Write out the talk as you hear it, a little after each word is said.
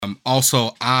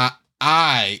Also, I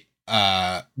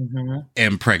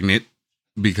am pregnant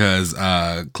because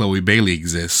Chloe Bailey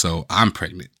exists, so I'm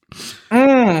pregnant.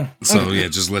 So yeah,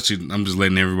 I'm just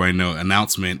letting everybody know.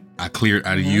 Announcement: I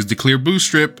used the clear boost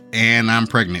strip, and I'm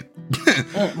pregnant.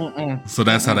 So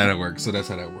that's how that works.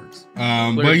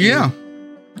 But yeah.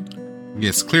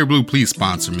 Yes, Clear Blue, please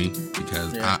sponsor me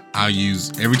because I'll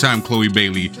use every time Chloe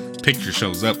Bailey picture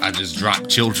shows up, I just drop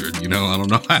children. I don't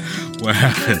know what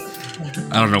happened.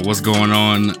 I don't know what's going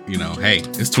on. Hey,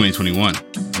 it's 2021.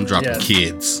 I'm dropping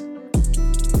kids.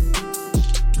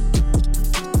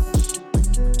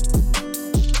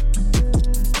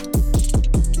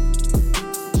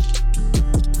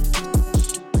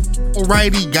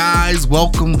 Alrighty, guys,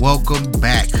 welcome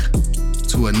back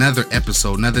to another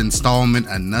episode, another installment,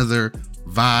 another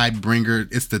vibe bringer.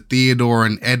 It's the Theodore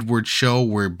and Edward show.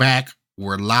 We're back.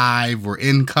 We're live. We're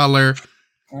in color.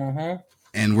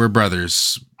 And we're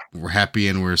brothers. We're happy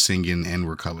and we're singing and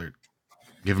we're colored.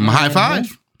 Give them a high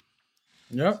five.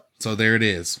 Yep. So there it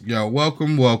is. Yo,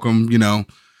 welcome.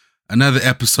 Another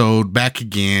episode back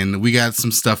again. We got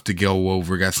some stuff to go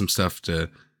over. Got some stuff to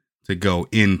go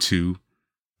into.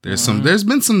 There's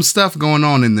been some stuff going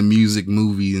on in the music,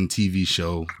 movie, and TV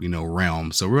show,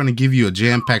 realm. So we're going to give you a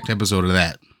jam-packed episode of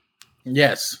that.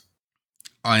 Yes.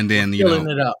 And then, filling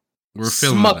it up. We're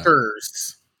filling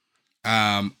Smuckers. It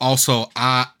up. Also,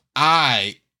 I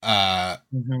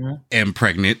am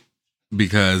pregnant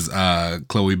because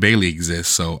Chloe Bailey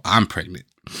exists, so I'm pregnant.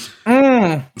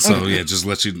 So yeah, I'm just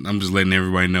letting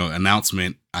everybody know.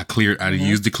 Announcement: I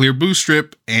used the clear boost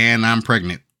strip, and I'm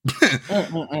pregnant.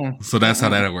 So that's how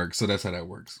that works.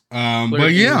 But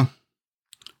yeah,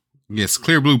 yes,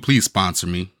 Clear Blue, please sponsor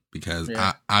me because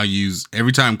I'll use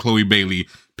every time Chloe Bailey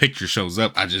picture shows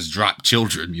up, I just drop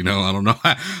children. I don't know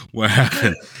what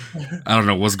happened. I don't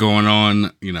know what's going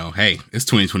on. Hey, it's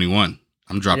 2021.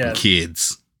 I'm dropping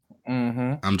kids.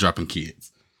 I'm dropping kids.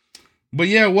 But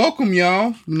yeah, welcome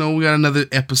y'all. We got another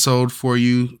episode for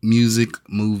you. Music,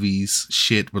 movies,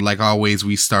 shit. But like always,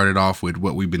 we started off with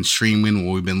what we've been streaming,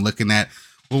 what we've been looking at,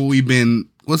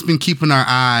 what's been keeping our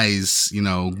eyes,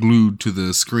 glued to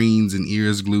the screens and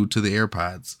ears glued to the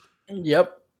AirPods.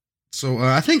 Yep. So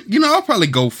I think, I'll probably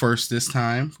go first this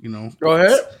time. Go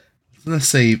ahead. Let's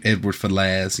save Edward for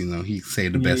last. He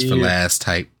saved the best for last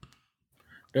type.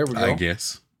 There we go.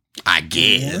 I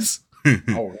guess. Oh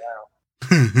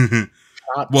wow.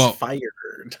 Shots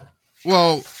fired.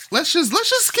 Well, let's just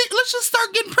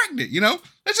start getting pregnant.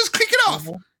 Let's just kick it off.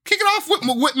 Kick it off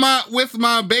with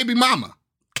my baby mama.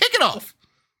 Kick it off,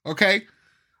 okay?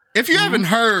 If you haven't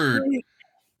heard,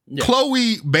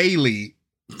 Chloe Bailey,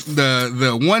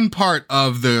 the one part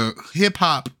of the hip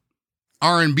hop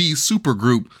R&B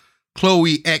supergroup,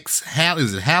 Chloe X Halle.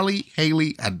 Is it Halle?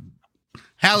 Haley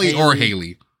or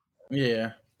Haley?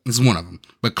 Yeah. It's one of them.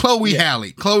 But Chloe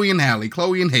and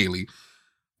Haley.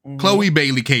 Chloe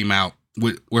Bailey came out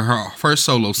with her first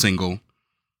solo single.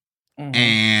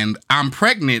 And I'm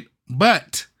pregnant,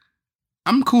 but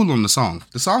I'm cool on the song.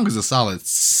 The song is a solid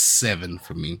 7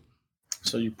 for me.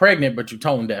 So you're pregnant, but you're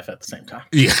tone deaf at the same time.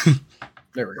 Yeah.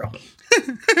 There we go.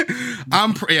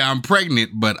 I'm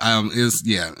pregnant, but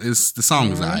the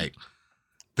song is alright.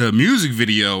 The music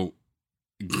video,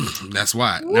 that's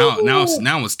why. Now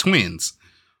it's twins.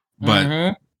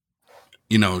 But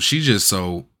she's just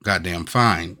so goddamn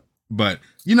fine. But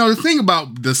the thing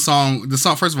about the song,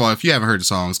 first of all, if you haven't heard the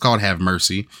song, it's called Have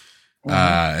Mercy.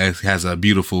 It has a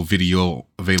beautiful video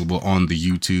available on the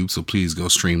YouTube, so please go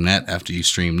stream that after you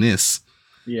stream this.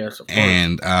 Yes, of course.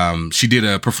 And she did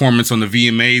a performance on the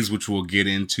VMAs, which we'll get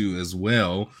into as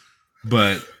well.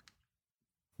 But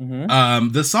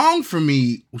the song for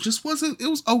me just wasn't. It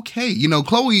was okay.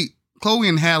 Chloe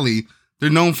and Halle, they're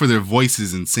known for their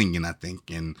voices and singing, I think.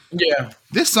 And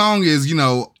this song is,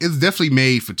 it's definitely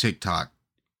made for TikTok,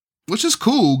 which is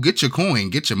cool. Get your coin,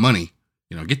 get your money,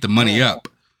 get the money up.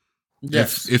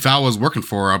 Yes. If I was working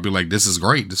for her, I'd be like, this is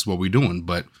great. This is what we're doing.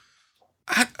 But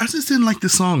I just didn't like the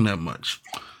song that much.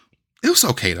 It was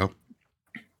okay though.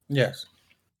 Yes.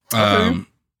 But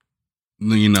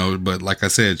like I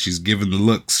said, she's giving the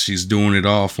looks. She's doing it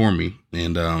all for me.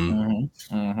 And, and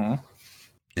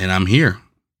I'm here.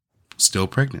 Still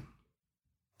pregnant.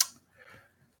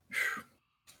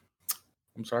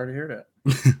 I'm sorry to hear that.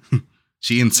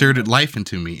 She inserted life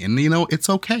into me, and it's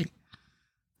okay.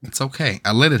 It's okay.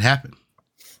 I let it happen.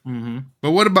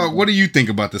 But what do you think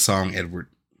about the song, Edward?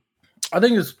 I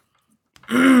think it's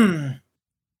hold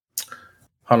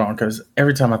on, because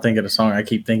every time I think of the song, I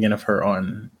keep thinking of her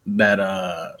on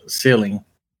that ceiling,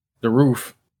 the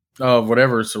roof of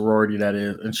whatever sorority that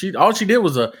is, and all she did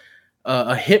was a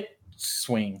hip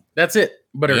swing. That's it.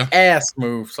 but her ass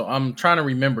moved. So I'm trying to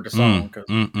remember the song because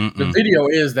the video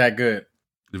is that good.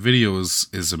 The video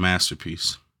is a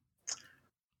masterpiece.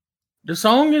 The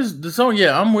song.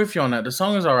 Yeah, I'm with you on that. The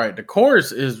song is all right. The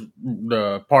chorus is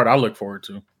the part I look forward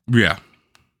to. Yeah.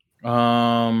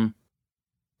 I'm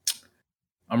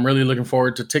really looking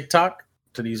forward to TikTok,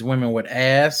 to these women with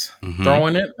ass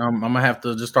throwing it. I'm gonna have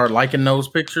to just start liking those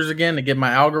pictures again to get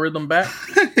my algorithm back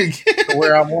to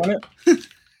where I want it.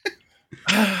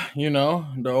 You know,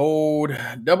 the old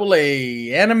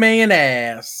AA anime and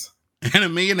ass.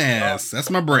 Anime and ass. That's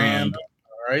my brand.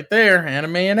 Right there,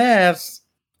 anime and ass.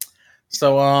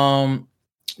 So,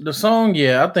 the song,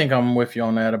 yeah, I think I'm with you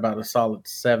on that, about a solid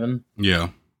 7. Yeah.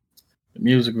 The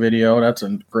music video, that's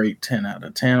a great 10 out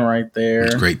of 10 right there.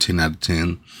 It's great 10 out of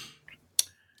 10.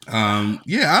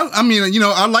 Yeah, I mean, you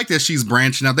know, I like that she's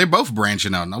branching out. They're both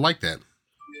branching out, and I like that.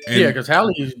 And yeah, because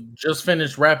Halle just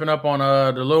finished wrapping up on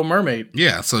the Little Mermaid.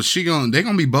 Yeah, so they're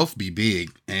gonna both be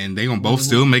big, and they're gonna both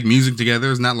still make music together.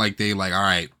 It's not like they like, all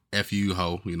right, F you,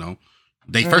 ho, you know.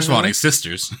 They first of all, they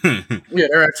sisters. Yeah,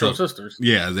 they're actual sisters.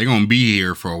 Yeah, they're gonna be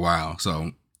here for a while.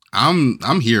 So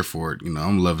I'm here for it. You know,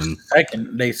 I'm loving.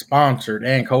 Second, they sponsored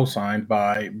and co-signed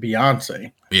by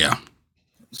Beyonce. Yeah.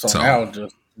 So now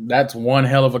that's one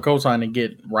hell of a cosign to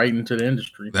get right into the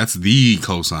industry. That's the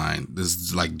cosign. This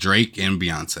is like Drake and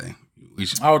Beyonce.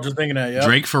 I was just thinking that. Yeah.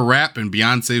 Drake for rap and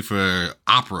Beyonce for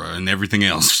opera and everything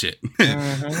else. Shit.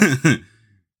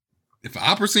 If an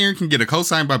opera singer can get a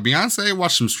cosign by Beyonce,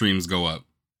 watch some streams go up.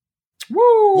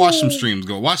 Woo! Watch some streams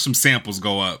go. Watch some samples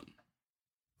go up.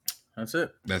 That's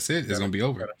it. It's gonna be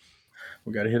over.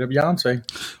 We gotta hit up Beyonce.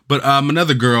 But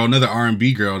another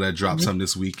R&B girl that dropped something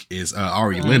this week is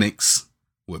Ari Lennox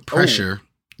with Pressure.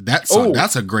 That song,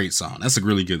 that's a great song. That's a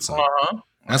really good song.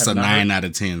 That's a 9 out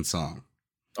of 10 song.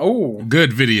 Oh,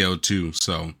 good video too.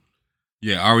 So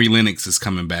yeah, Ari Lennox is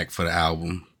coming back for the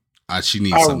album. She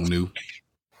needs something new.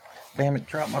 Damn it,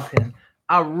 dropped my pen.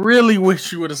 I really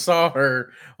wish you would have saw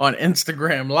her on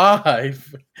Instagram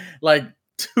Live like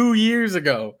 2 years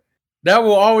ago. That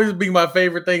will always be my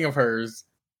favorite thing of hers,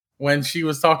 when she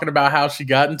was talking about how she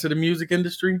got into the music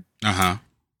industry.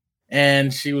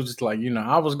 And she was just like, you know,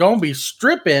 I was going to be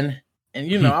stripping and,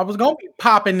 you know, I was going to be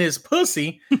popping this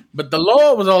pussy, but the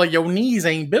Lord was all like, your knees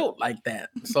ain't built like that.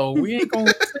 So we ain't going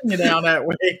to send you down that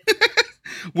way.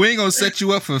 We ain't going to set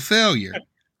you up for failure.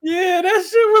 Yeah, that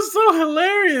shit was so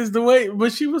hilarious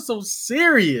but she was so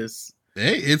serious.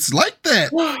 Hey, it's like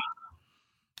that.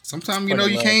 Sometimes, you know,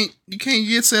 you can't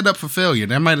get set up for failure.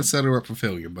 That might have set her up for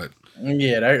failure, but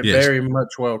yeah, that very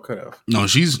much well could have. No,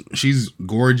 she's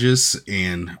gorgeous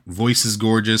and voice is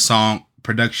gorgeous. Song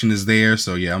production is there,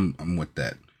 so yeah, I'm with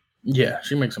that. Yeah,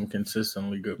 she makes some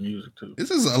consistently good music too. This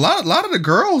is a lot of the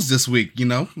girls this week. You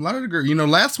know, a lot of the girls. You know,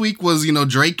 last week was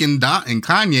Drake and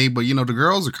Kanye, but the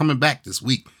girls are coming back this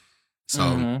week.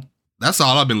 So that's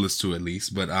all I've been listening to at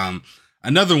least. But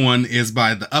another one is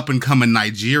by the up and coming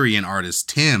Nigerian artist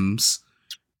Tems.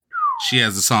 She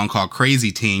has a song called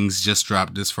Crazy Things, just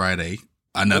dropped this Friday.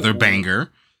 Another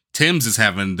banger. Tems is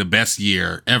having the best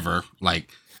year ever. Like,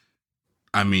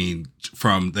 I mean,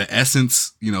 from the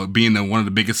Essence, being one of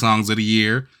the biggest songs of the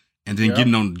year, and then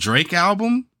getting on the Drake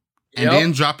album, and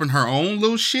then dropping her own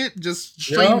little shit, just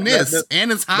straight this.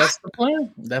 And it's hot. That's the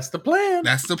plan.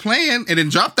 That's the plan. And then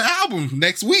drop the album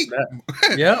next week.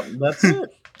 That's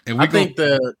it. And I think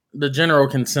the general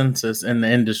consensus in the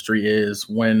industry is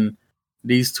when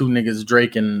these two niggas,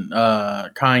 Drake and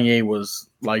Kanye, was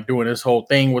like doing this whole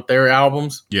thing with their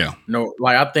albums. Yeah.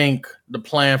 I think the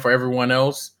plan for everyone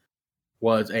else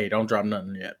was, hey, don't drop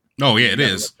nothing yet. Oh, yeah, it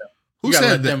is. Who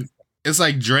said that? It's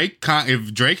like Drake.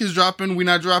 If Drake is dropping, we're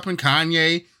not dropping.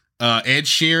 Kanye, Ed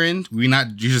Sheeran,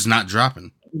 you're just not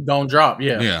dropping. Don't drop,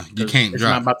 yeah. Yeah, you can't drop. It's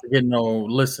not about to get no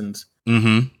listens.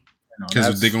 Mm-hmm.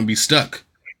 Because they're going to be stuck.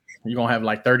 You're going to have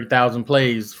like 30,000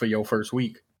 plays for your first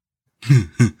week.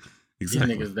 Exactly. These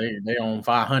niggas, they on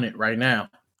 500 right now.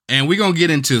 And we're going to get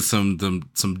into some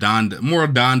Donda, more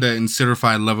Donda and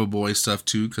Certified Lover Boy stuff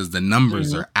too, because the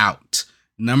numbers are out.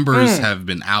 Numbers have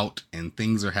been out and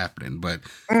things are happening. But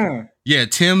yeah,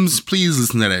 Tems, please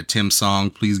listen to that Tems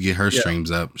song. Please get her streams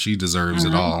up. She deserves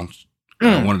it all.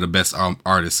 One of the best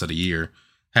artists of the year,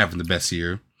 having the best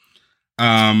year.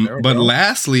 But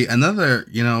lastly, another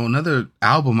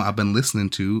album I've been listening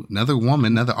to, another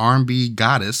woman, another R&B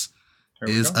goddess,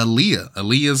 is Aaliyah.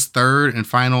 Aaliyah's third and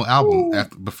final album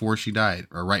before she died,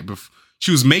 or right before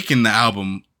she was making the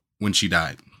album when she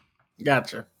died.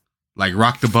 Gotcha. Like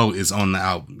Rock the Boat is on the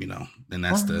album, and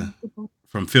that's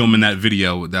from filming that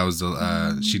video. That was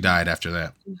she died after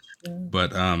that.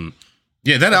 But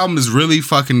yeah, that album is really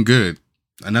fucking good.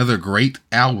 Another great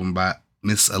album by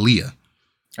Miss Aaliyah.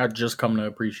 I just come to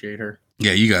appreciate her.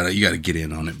 Yeah, you gotta get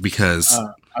in on it because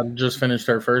I just finished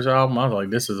her first album. I was like,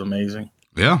 this is amazing.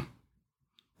 Yeah.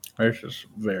 It's just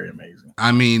very amazing.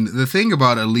 I mean, the thing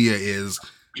about Aaliyah is,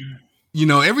 you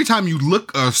know, every time you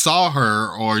look or saw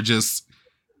her or just,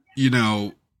 you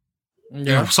know,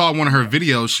 saw one of her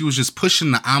videos, she was just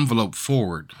pushing the envelope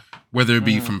forward, whether it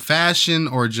be from fashion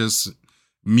or just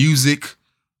music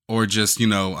or just, you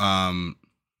know,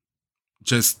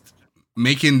 just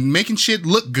making shit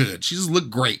look good. She just looked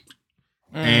great.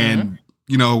 And,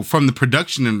 you know, from the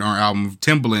production in our album,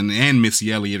 Timbaland and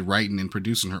Missy Elliott writing and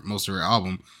producing most of her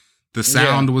album, the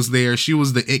sound was there. She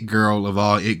was the it girl of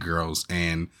all it girls.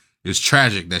 And it's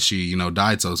tragic that she, you know,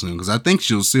 died so soon because I think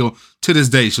she'll still, to this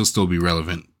day, she'll still be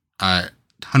relevant. I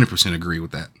 100% agree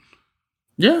with that.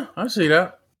 Yeah, I see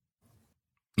that.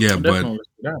 Yeah,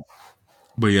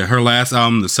 but yeah, her last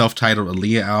album, the self-titled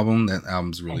Aaliyah album, that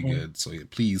album's really good. So yeah,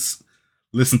 please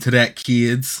listen to that,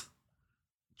 kids.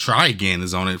 Try Again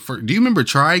is on it. Do you remember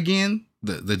Try Again?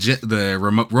 The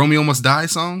Romeo Must Die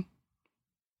song?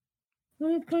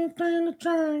 Yeah.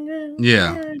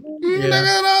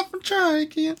 Try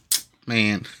Again.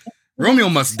 Man, Romeo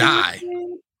Must Die.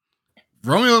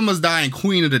 Romeo Must Die and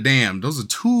Queen of the Damned. Those are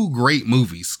two great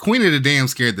movies. Queen of the Damned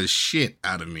scared the shit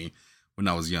out of me when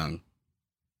I was young.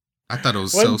 I thought it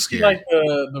was so scary. Like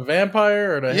the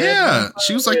vampire or the head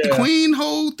she was like the queen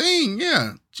whole thing.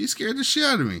 Yeah, she scared the shit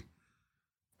out of me.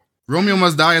 Romeo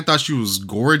Must Die. I thought she was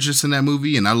gorgeous in that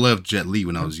movie, and I loved Jet Li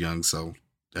when I was young. So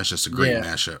that's just a great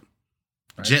mashup.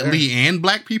 Right Jet Li and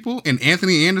black people, and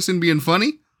Anthony Anderson being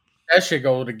funny. That shit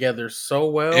go together so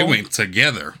well. It went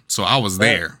together, so I was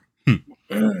there.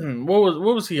 What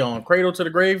was he on? Cradle to the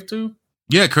Grave too?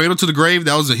 Yeah, Cradle to the Grave.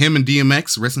 That was him and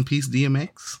DMX. Rest in peace,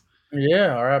 DMX.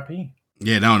 Yeah, R.I.P.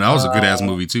 Yeah, no, that was a good ass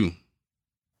movie too.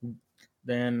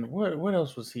 Then what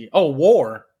else was he? Oh,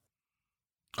 War.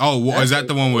 Oh, is that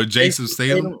the one with Jason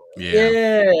Statham?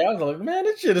 Yeah. I was like, man,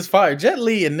 this shit is fire. Jet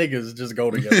Li and niggas just go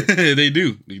together. They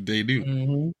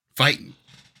do. Fighting.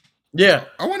 Yeah.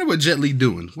 I wonder what Jet Li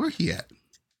doing. Where he at?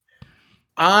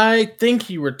 I think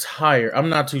he retired. I'm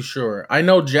not too sure. I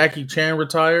know Jackie Chan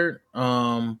retired.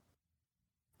 I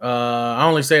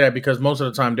only say that because most of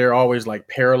the time they're always like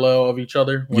parallel of each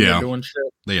other when they're doing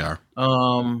shit. They are.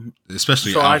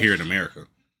 Especially out here in America.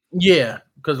 Yeah,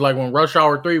 because like when Rush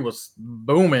Hour 3 was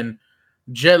booming,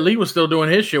 Jet Li was still doing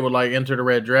his shit with like Enter the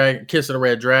Red Dragon, Kiss of the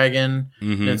Red Dragon,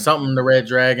 and something the Red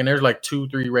Dragon. There's like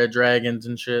 2-3 Red Dragons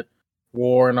and shit,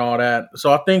 War and all that.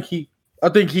 So I think he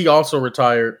also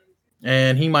retired,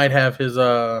 and he might have his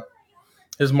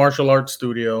martial arts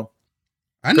studio.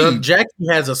 Jackie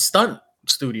has a stunt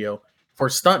studio for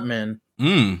stuntmen,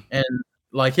 and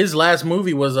like his last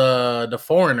movie was The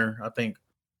Foreigner, I think.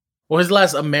 Well, his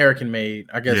last American made,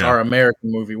 I guess, our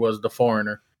American movie was The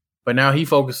Foreigner, but now he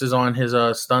focuses on his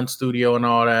stunt studio and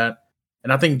all that.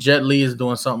 And I think Jet Li is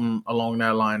doing something along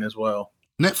that line as well.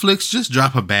 Netflix, just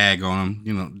drop a bag on them.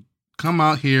 You know, come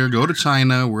out here, go to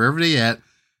China, wherever they at.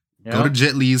 Yep. Go to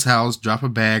Jet Li's house, drop a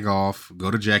bag off.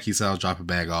 Go to Jackie's house, drop a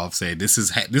bag off. Say this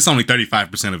is only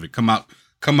 35% of it. Come out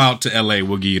to LA.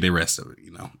 We'll give you the rest of it.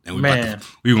 You know, and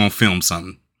we're gonna film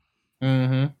something.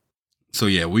 So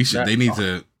yeah, we should. They need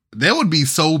to. That would be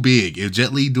so big if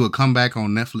Jet Li do a comeback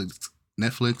on Netflix,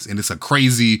 and it's a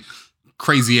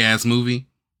crazy ass movie.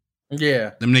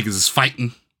 Yeah, them niggas is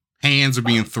fighting. Hands are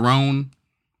being thrown.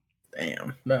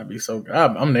 Damn, that'd be so good.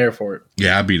 I'm there for it.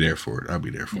 Yeah, I'll be there for it.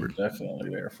 Definitely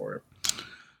there for it.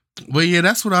 Well, yeah,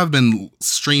 that's what I've been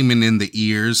streaming in the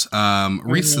ears.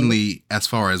 Recently, as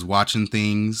far as watching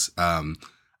things,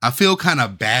 I feel kind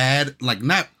of bad. Like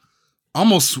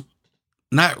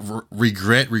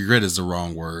regret. Regret is the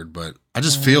wrong word, but I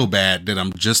just feel bad that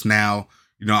I'm just now,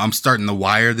 you know, I'm starting The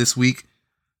Wire this week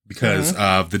because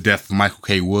of the death of Michael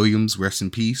K. Williams. Rest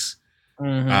in peace.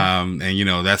 And you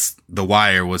know, that's The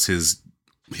Wire was his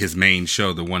main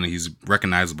show, the one that he's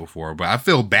recognizable for. But I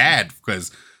feel bad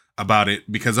about it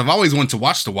because I've always wanted to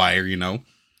watch The Wire, you know,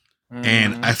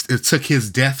 and it took his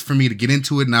death for me to get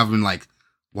into it, and I've been like,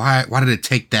 why did it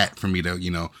take that for me to,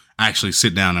 you know, actually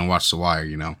sit down and watch The Wire,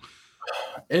 you know?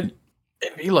 It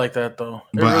be like that though.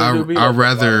 But I'd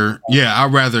rather,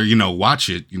 you know, watch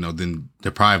it, you know, than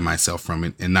deprive myself from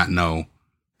it and not know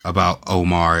about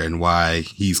Omar and why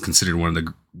he's considered one of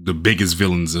the biggest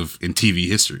villains in TV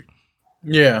history.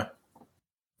 Yeah.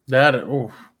 I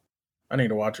need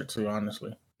to watch it too,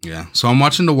 honestly. Yeah. So I'm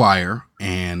watching The Wire,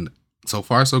 and so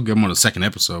far so good. I'm on the second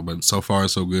episode, but so far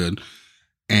so good.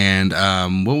 And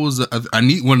what was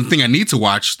one thing I need to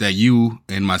watch that you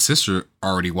and my sister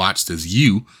already watched is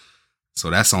You. So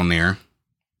that's on there.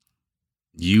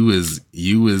 You is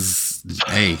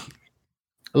hey.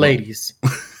 Ladies.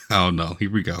 Oh no,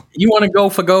 here we go. You want to go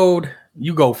for gold?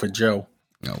 You go for Joe.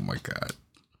 Oh my God.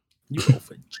 You go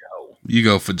for Joe. You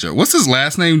go for Joe. What's his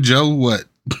last name? Joe what?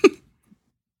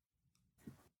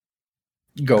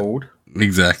 Gold.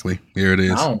 Exactly. Here it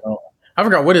is. I don't know. I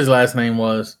forgot what his last name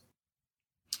was.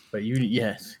 But you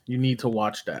need to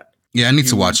watch that. Yeah, I need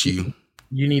to watch you.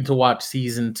 You need to watch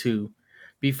season 2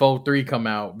 before 3 come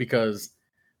out, because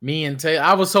me and Tay,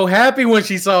 I was so happy when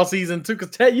she saw season 2,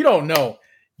 because Tay, you don't know.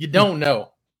 You don't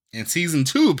know. And season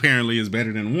 2 apparently is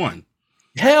better than 1.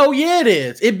 Hell yeah, it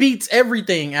is. It beats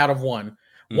everything out of 1.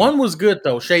 1 was good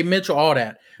though. Shay Mitchell, all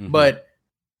that. But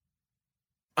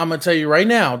I'm gonna tell you right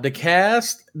now, the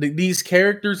cast, these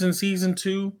characters in season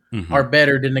 2 are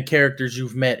better than the characters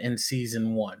you've met in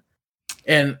season 1,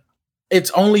 and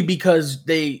it's only because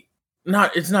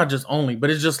it's not just only, but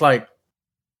it's just like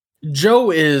Joe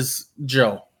is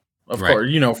Joe, of course.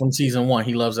 You know, from season 1,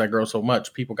 he loves that girl so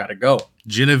much. People got to go.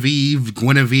 Genevieve,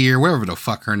 Guinevere, wherever the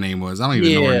fuck her name was, I don't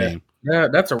even know her name. Yeah,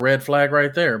 that's a red flag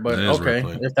right there. But okay,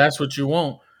 if that's what you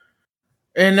want,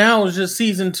 and now it's just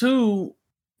season 2.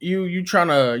 You trying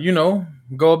to,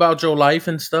 go about your life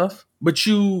and stuff, but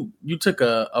you took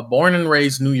a born and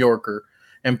raised New Yorker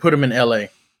and put him in LA.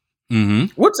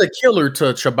 What's a killer to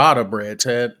ciabatta bread,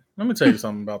 Ted? Let me tell you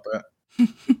something about that.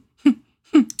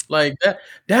 Like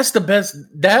that's the best.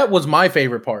 That was my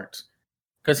favorite part,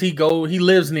 because he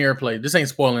lives near a place. This ain't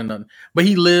spoiling nothing, but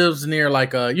he lives near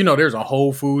like there's a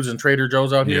Whole Foods and Trader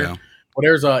Joe's out here.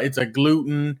 Well, it's a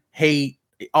gluten hate,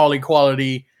 all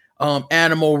equality,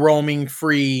 animal roaming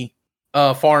free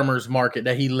farmers market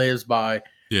that he lives by.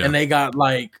 And they got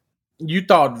like, you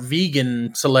thought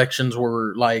vegan selections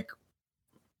were like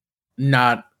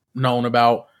not known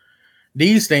about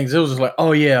these things. It was just like,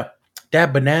 oh yeah,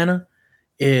 that banana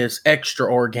is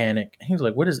extra organic. He was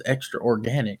like, what is extra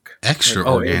organic? Extra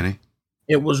organic.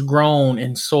 It was grown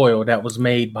in soil that was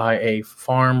made by a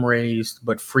farm raised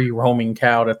but free roaming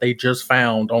cow that they just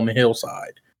found on the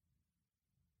hillside.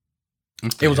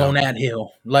 It was on that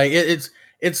hill. Like it's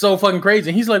so fucking crazy.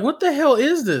 And he's like, what the hell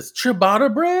is this?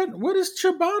 Ciabatta bread? What is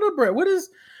ciabatta bread?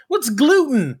 What's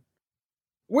gluten?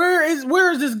 Where is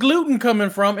this gluten coming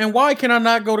from? And why can I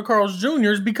not go to Carl's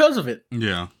Jr.'s because of it?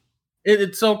 Yeah.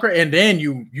 It's so crazy. And then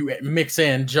you mix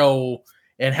in Joe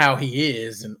and how he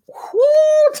is, and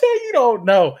you don't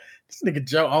know. This nigga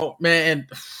Joe, oh man, and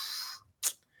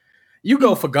you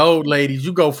go for gold, ladies.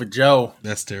 You go for Joe.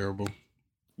 That's terrible.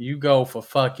 You go for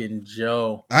fucking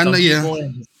Joe. I know, yeah.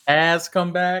 His ass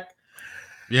come back.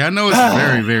 Yeah, I know it's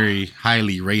very, very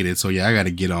highly rated. So yeah, I got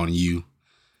to get on you.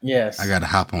 Yes, I got to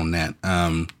hop on that.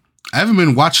 I haven't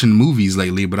been watching movies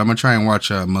lately, but I'm gonna try and watch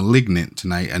 *Malignant*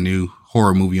 tonight, a new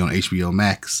horror movie on HBO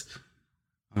Max.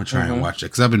 I'm gonna try and watch it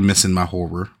because I've been missing my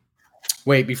horror.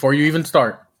 Wait, before you even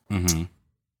start,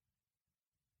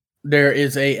 there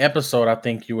is a episode I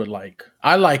think you would like.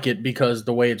 I like it because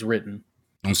the way it's written.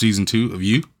 On season 2 of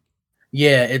You?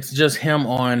 Yeah, it's just him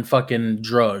on fucking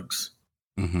drugs.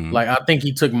 Like I think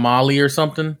he took Molly or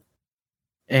something,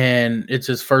 and it's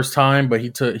his first time, but he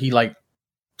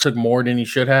took more than he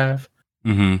should have.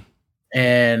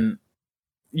 And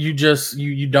you just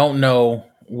you don't know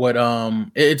what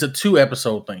it's a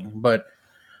 2-episode thing, but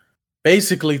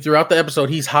basically throughout the episode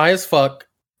he's high as fuck.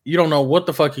 You don't know what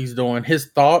the fuck he's doing. His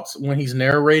thoughts when he's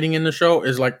narrating in the show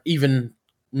is like even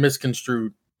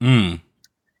misconstrued.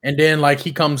 And then like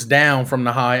he comes down from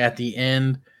the high at the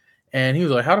end, and he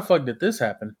was like, how the fuck did this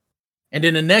happen? And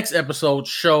then the next episode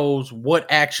shows what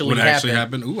actually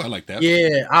happened. Ooh, I like that.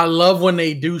 Yeah, I love when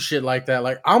they do shit like that.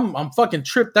 Like I'm fucking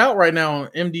tripped out right now on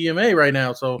MDMA right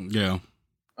now. So yeah.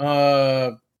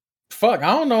 Fuck,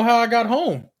 I don't know how I got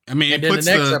home. I mean, and then the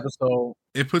next episode,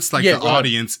 it puts like the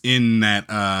audience in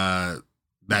that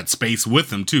space with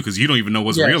them too, because you don't even know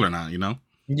what's real or not,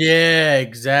 Yeah,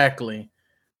 exactly.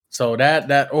 So that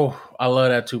I love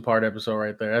that 2-part episode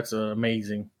right there. That's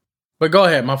amazing. But go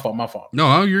ahead, my fault.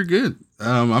 No, you're good.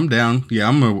 I'm down. Yeah,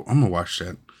 I'm gonna watch that.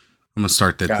 I'm gonna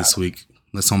start that this week.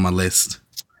 That's on my list.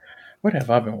 What have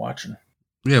I been watching?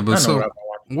 Yeah, but so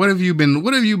what have you been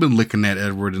looking at,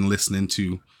 Edward, and listening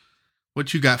to?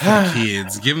 What you got for the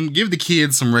kids? Give the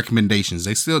kids some recommendations.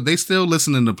 They still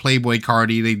listening to Playboy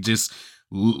Cardi. They just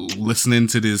listening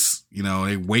to this,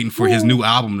 they waiting for his new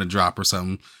album to drop or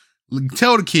something.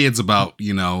 Tell the kids about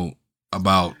Benny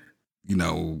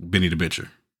the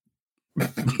Butcher.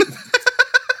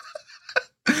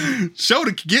 Show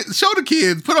the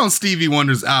kids, put on Stevie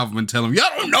Wonder's album and tell them y'all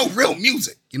don't know real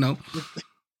music,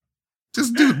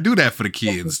 Just do that for the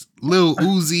kids. Lil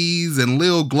Uzis and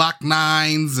Lil Glock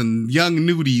 9s and young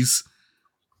nudies.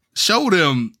 Show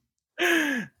them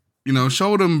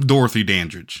Dorothy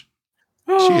Dandridge.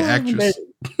 She an actress.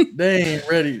 They ain't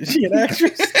ready. Is she an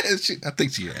actress? I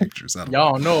think she's an actress.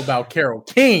 Y'all know about Carole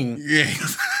King. Yeah.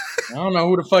 I don't know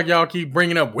who the fuck y'all keep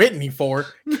bringing up Whitney for.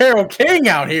 Carole King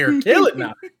out here. Kill it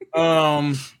now.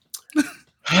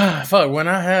 Fuck, when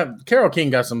I have Carole King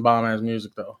got some bomb ass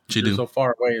music though. She do. So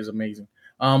Far Away is amazing.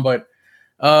 But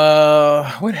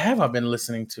what have I been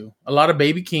listening to? A lot of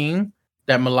Baby King,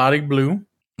 that Melodic Blue.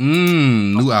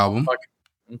 New album.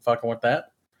 I'm fucking with that.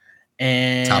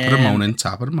 And Top of the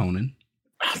morning.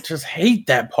 I just hate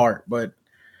that part, but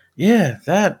yeah,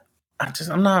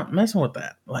 I'm not messing with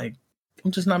that. Like,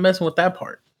 I'm just not messing with that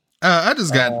part. I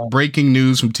just got breaking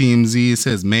news from TMZ. It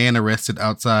says man arrested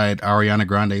outside Ariana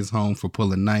Grande's home for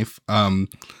pulling knife.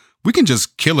 We can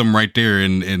just kill him right there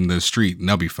in the street, and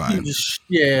that'll be fine.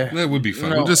 That would be fine.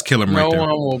 We'll just kill him right there. No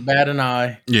one will bat an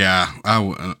eye. Yeah,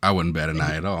 I wouldn't bat an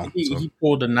eye at all. He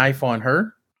pulled a knife on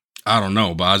her. I don't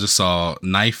know, but I just saw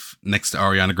knife next to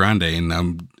Ariana Grande, and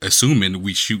I'm assuming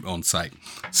we shoot on sight.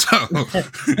 So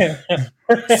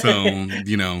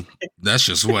that's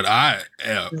just what I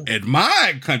in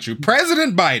my country,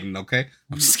 President Biden. Okay,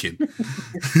 I'm just kidding.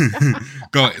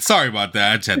 Go ahead. Sorry about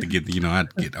that. I just had to get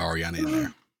I'd get Ariana in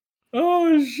there.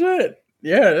 Oh shit!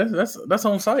 Yeah, that's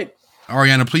on site.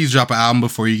 Ariana, please drop an album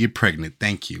before you get pregnant.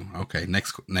 Thank you. Okay,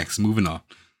 next, moving on.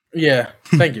 Yeah,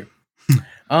 thank you.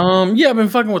 Yeah, I've been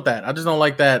fucking with that. I just don't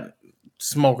like that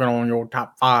smoking on your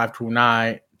top 5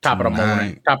 tonight, top of the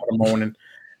morning.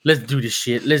 Let's do this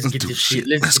shit. Let's get this shit.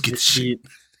 Let's get this shit.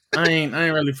 I ain't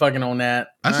really fucking on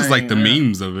that. I just like the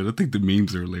memes of it. I think the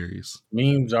memes are hilarious.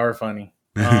 Memes are funny.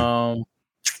 And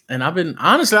I've been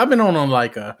on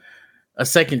like a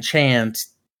second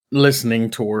chance listening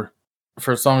tour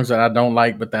for songs that I don't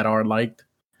like but that are liked.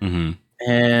 Mm-hmm.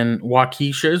 And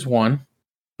Waukesha is one.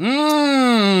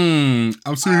 I'm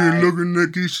sitting here looking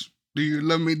at this. Do you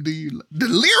love me? Do you the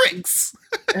lyrics?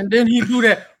 And then he do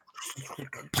that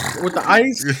with the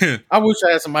ice. Yeah. I wish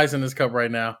I had some ice in this cup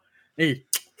right now. Hey,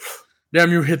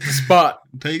 damn, you hit the spot.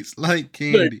 Tastes like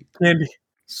candy.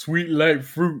 Sweet like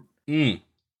fruit.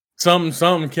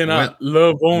 Something can I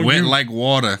love on wet you. Wet like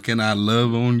water. Can I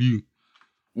love on you?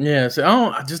 Yeah, so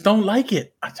I just don't like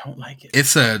it. I don't like it.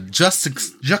 It's a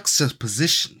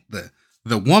juxtaposition.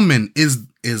 The woman is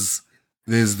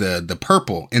the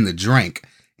purple in the drink,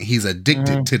 and he's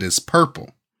addicted to this purple.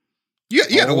 You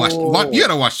gotta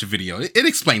watch the video. It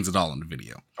explains it all in the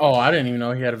video. Oh, I didn't even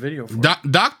know he had a video for it.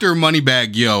 Dr.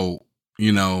 Moneybag Yo,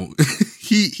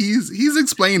 he's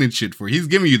explaining shit for you. He's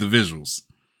giving you the visuals.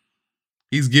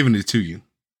 He's giving it to you.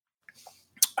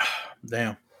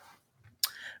 Damn.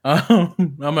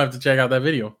 I'm gonna have to check out that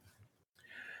video.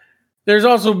 There's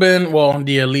also been,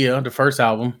 the Aaliyah, the first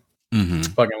album. Mm-hmm.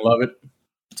 Fucking love it.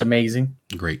 It's amazing.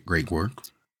 Great work.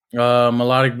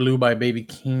 Melodic Blue by Baby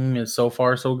King is so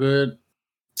far so good.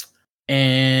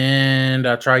 And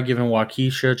I tried giving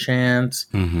Waukesha a chance.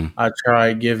 Mm-hmm. I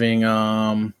tried giving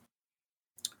what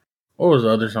was the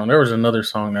other song? There was another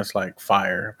song that's like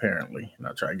fire, apparently. And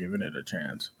I tried giving it a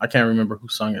chance. I can't remember who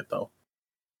sung it though.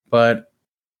 But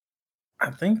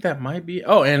I think that might be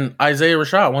and Isaiah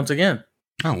Rashad once again.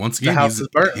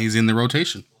 He's in the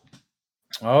rotation.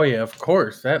 Oh yeah, of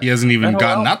course. He hasn't even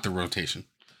gotten out the rotation.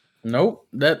 Nope.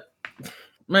 That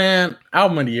man,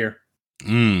 album of the year. Give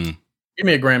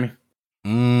me a Grammy.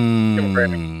 Give me a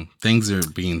Grammy. Things are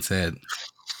being said.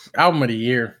 Album of the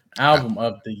year. Album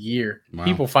of the year. Wow.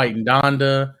 People fighting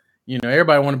Donda.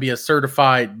 Everybody want to be a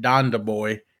certified Donda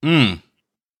boy. I'm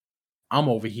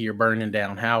over here burning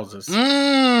down houses.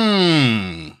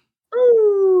 Ooh,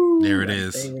 there it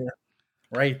is.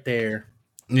 Right there.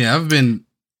 Yeah, I've been.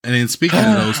 And then speaking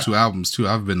of those two albums too,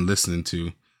 I've been listening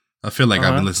to. I feel like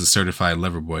I've been listening to Certified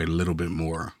Lover Boy a little bit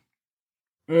more.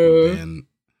 And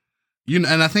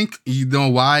I think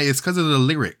why? It's because of the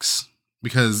lyrics.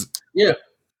 Because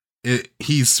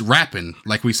he's rapping,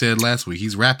 like we said last week.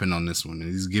 He's rapping on this one,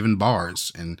 and he's giving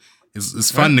bars, and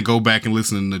it's fun to go back and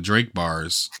listen to Drake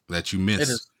bars that you miss.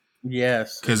 It is.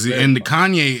 Yes, because in the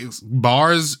Kanye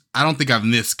bars, I don't think I've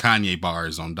missed Kanye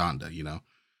bars on Donda.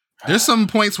 There's some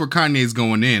points where Kanye's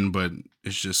going in, but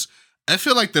it's just, I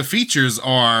feel like the features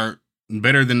are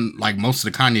better than like most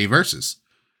of the Kanye verses.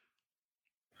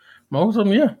 Most of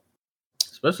them, yeah.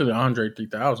 Especially the Andre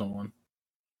 3000 one.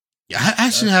 Yeah, I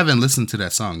actually haven't listened to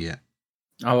that song yet.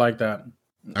 I like that.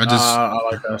 I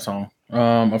like that song.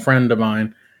 A friend of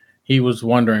mine, he was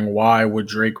wondering why would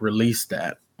Drake release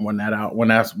that when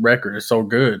that record is so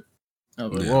good. I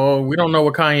was like, well, we don't know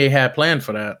what Kanye had planned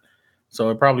for that. So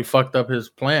it probably fucked up his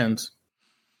plans.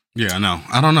 Yeah, I know.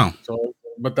 I don't know. So,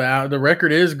 but the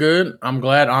record is good. I'm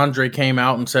glad Andre came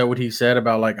out and said what he said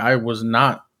about like I was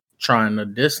not trying to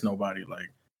diss nobody.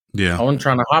 Like Yeah. I wasn't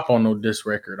trying to hop on no diss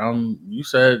record. You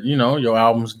said, your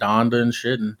album's Donda and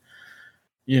shit, and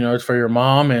it's for your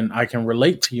mom, and I can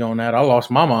relate to you on that. I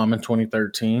lost my mom in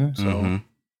 2013, so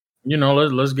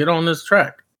let's get on this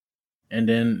track. And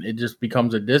then it just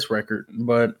becomes a diss record.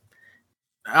 But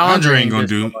Andre ain't gonna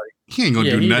do. He ain't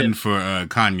gonna do nothing for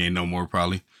Kanye no more,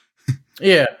 probably.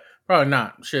 Yeah, probably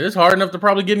not. Shit, it's hard enough to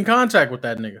probably get in contact with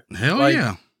that nigga. Hell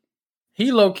yeah.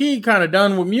 He low key kind of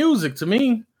done with music to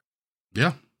me.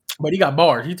 Yeah. But he got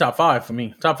bars. He top 5 for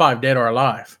me. Top 5 dead or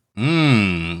alive.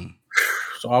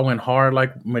 So I went hard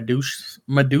like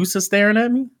Medusa staring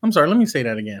at me. I'm sorry, let me say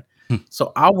that again.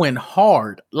 So I went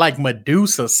hard like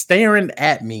Medusa staring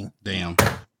at me. Damn.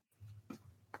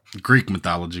 Greek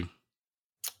mythology.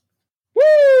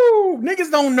 Woo! Niggas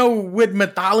don't know what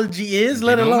mythology is,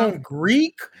 let alone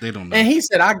Greek. They don't know. And he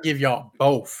said, I'll give y'all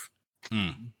both.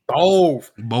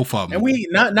 Both. Both of them. And we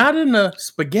not in the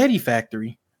spaghetti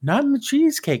factory, not in the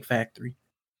cheesecake factory,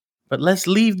 but let's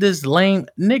leave this lame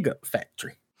nigga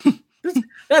factory.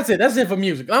 That's it. That's it for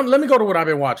music. Let me go to what I've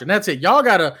been watching. That's it. Y'all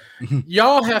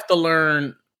have to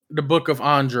learn the Book of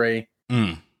Andre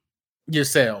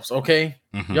yourselves, okay?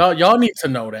 Y'all need to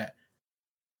know that.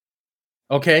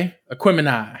 Okay?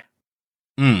 Aquemini.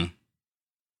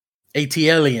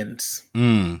 ATLiens.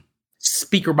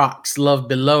 Speaker Box, Love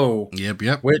Below.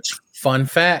 Yep. Which, fun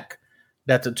fact,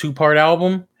 that's a 2-part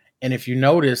album. And if you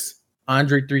notice,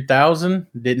 Andre 3000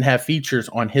 didn't have features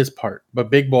on his part,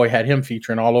 but Big Boy had him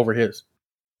featuring all over his.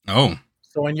 Oh.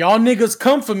 So when y'all niggas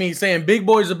come for me saying Big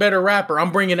Boy's a better rapper,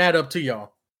 I'm bringing that up to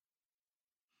y'all.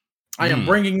 I am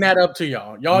bringing that up to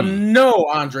y'all. Y'all know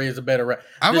Andre is a better rapper.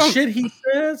 Shit he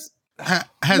says.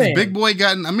 Has Big Boy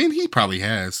gotten, I mean, he probably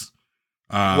has.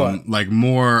 Like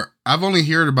more, I've only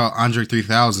heard about Andre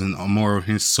 3000 on more of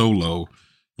his solo,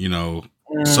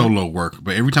 solo work.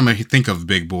 But every time I think of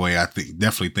Big Boy, I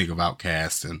definitely think of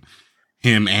Outkast and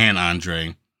him and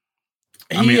Andre.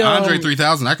 Andre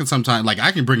 3000, I can sometimes,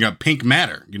 I can bring up Pink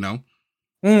Matter,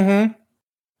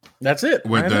 That's it.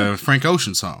 With the Frank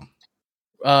Ocean song.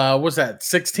 What's that?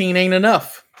 16 Ain't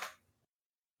Enough.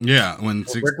 Yeah, when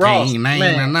 16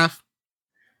 ain't enough.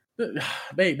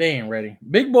 They ain't ready.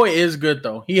 Big Boy is good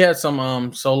though. He had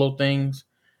some solo things.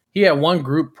 He had one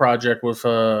group project with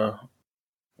what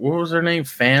was their name?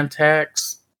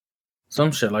 Fantax,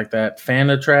 some shit like that.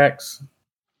 Fanatrax.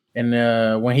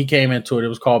 And when he came into it, it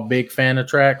was called Big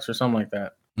Fanatrax or something like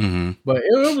that. But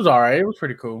it was all right. It was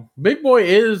pretty cool. Big Boy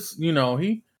is,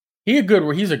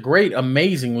 he's a great,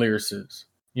 amazing lyricist.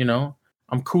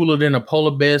 I'm cooler than a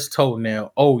polar bear's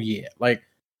toenail. Oh yeah, like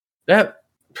that.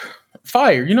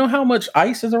 Fire. You know how much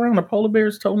ice is around a polar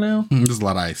bear's toenail? There's a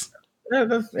lot of ice.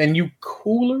 And you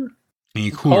cooler? And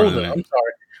you cooler. I'm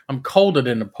sorry. I'm colder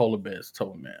than the polar bear's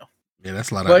toenail. Yeah,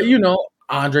 that's a lot of ice. But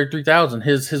Andre 3000,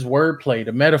 his wordplay,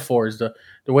 the metaphors, the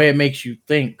way it makes you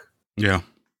think. Yeah.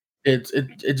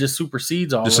 It just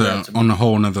supersedes all of that. On a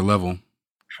whole nother level.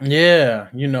 Yeah.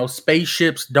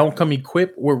 Spaceships don't come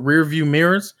equipped with rear view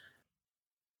mirrors.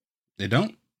 They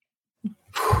don't?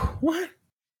 What?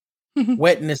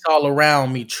 Wetness all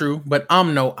around me, true, but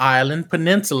I'm no island,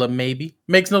 peninsula maybe.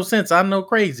 Makes no sense. I'm no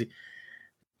crazy.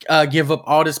 Give up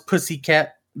all this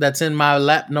pussycat that's in my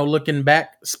lap, no looking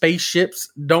back. Spaceships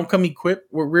don't come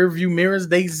equipped with rear view mirrors.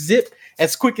 They zip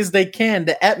as quick as they can.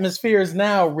 The atmosphere is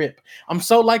now rip. I'm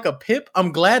so like a pip.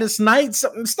 I'm Gladys Knight.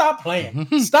 Stop playing.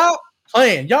 Stop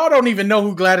playing. Y'all don't even know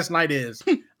who Gladys Knight is.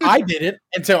 I did it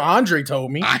until Andre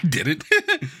told me. I did it.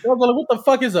 I was like, what the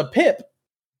fuck is a pip?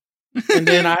 And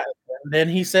then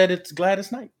he said it's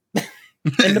Gladys Knight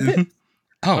in the pit.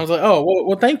 I was like, oh,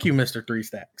 well, thank you, Mr. Three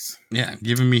Stacks. Yeah,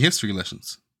 giving me history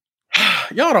lessons.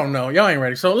 Y'all don't know. Y'all ain't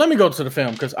ready. So let me go to the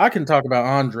film because I can talk about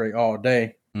Andre all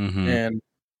day. And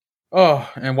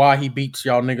why he beats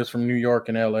y'all niggas from New York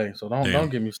and LA. So don't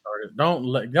get me started.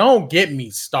 Don't get me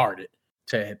started,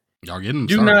 Ted. Y'all getting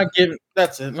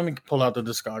that's it. Let me pull out the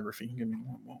discography. Give me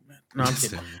one moment. No, I'm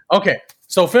kidding. Okay,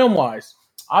 so film wise.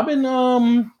 I've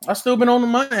still been on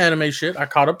my anime shit. I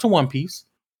caught up to One Piece.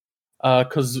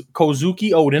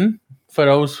 Kozuki Oden, for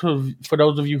those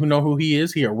of you who know who he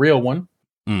is, he a real one.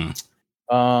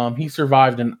 He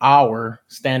survived an hour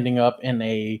standing up in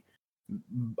a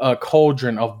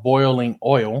cauldron of boiling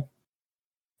oil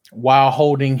while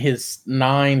holding his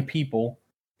 9 people,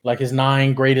 like his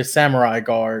 9 greatest samurai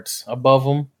guards above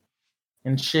him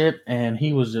and shit. And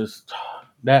he was just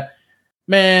that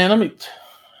man.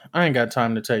 I ain't got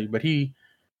time to tell you, but he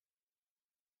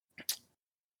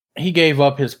gave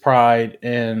up his pride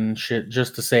and shit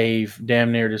just to save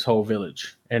damn near this whole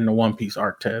village in the One Piece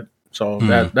arc, Ted. So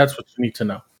that's what you need to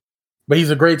know. But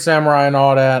he's a great samurai and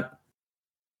all that.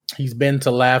 He's been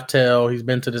to Laugh Tale. He's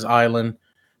been to this island.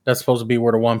 That's supposed to be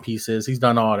where the One Piece is. He's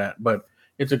done all that, but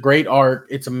it's a great arc.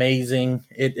 It's amazing.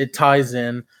 It ties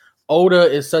in.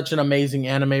 Oda is such an amazing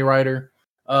anime writer.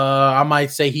 I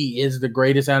might say he is the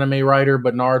greatest anime writer,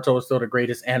 but Naruto is still the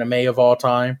greatest anime of all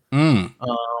time.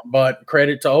 But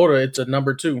credit to Oda, it's a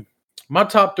number 2. My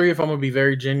top 3, if I'm gonna be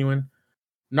very genuine: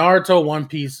 Naruto, One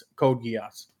Piece, Code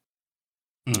Geass.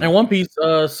 And One Piece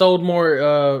sold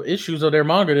more issues of their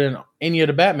manga than any of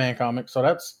the Batman comics, so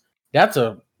that's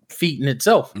a feat in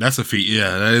itself. That's a feat.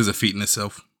 Yeah, that is a feat in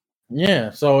itself.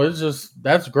 Yeah, so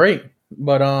that's great.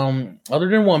 But other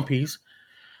than One Piece,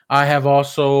 I have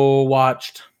also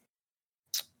watched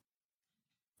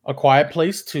A Quiet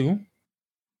Place 2.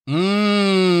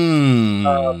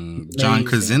 John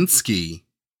Krasinski.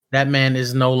 That man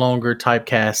is no longer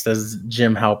typecast as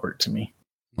Jim Halpert to me.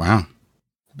 Wow.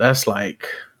 That's like,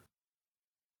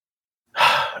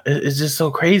 it's just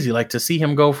so crazy. Like to see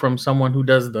him go from someone who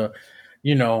does the,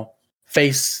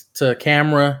 face to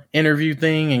camera interview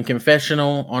thing and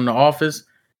confessional on The Office.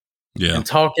 Yeah. And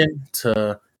talking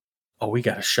to, we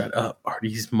got to shut up or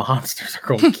these monsters are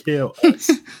going to kill us.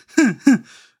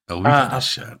 We got to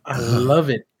shut up. I love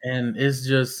it. And it's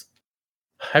just,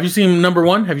 have you seen number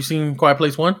 1? Have you seen Quiet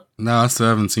Place 1? No, I still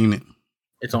haven't seen it.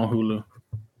 It's on Hulu.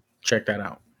 Check that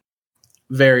out.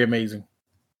 Very amazing.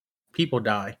 People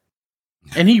die.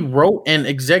 And he wrote and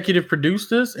executive produced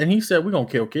this, and he said, we're going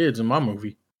to kill kids in my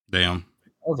movie. Damn.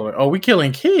 I was like, we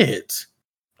killing kids.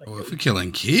 If we're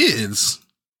killing kids.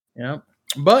 Yeah.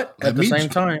 But at the same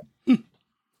time,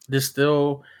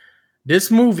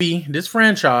 this movie, this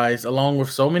franchise, along with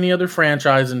so many other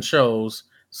franchises and shows,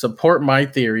 support my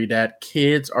theory that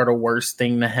kids are the worst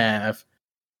thing to have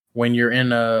when you're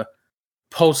in a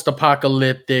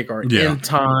post-apocalyptic or end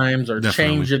times or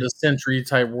change of the century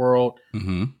type world.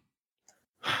 Mm-hmm.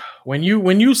 When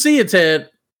you see it, Ted,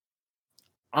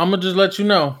 I'm gonna just let you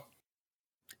know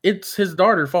it's his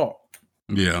daughter's fault.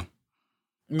 Yeah.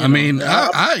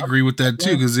 I agree with that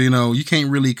too, because you can't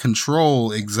really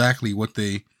control exactly what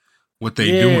they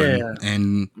doing,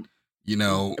 and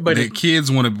but the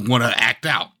kids want to act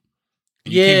out.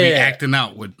 You can't be acting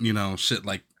out with shit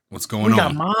like what's going on. We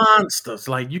got monsters.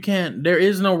 Like you can't. There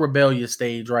is no rebellious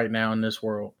stage right now in this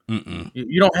world.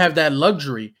 You don't have that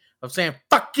luxury of saying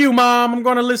 "fuck you, mom." I'm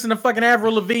going to listen to fucking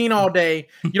Avril Lavigne all day.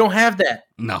 You don't have that.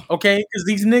 No. Okay, because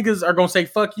these niggas are going to say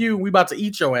 "fuck you." We about to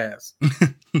eat your ass.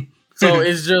 So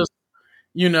it's just,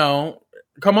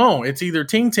 come on. It's either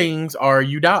ting tings or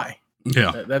you die.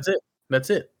 Yeah, that's it.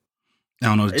 That's it. I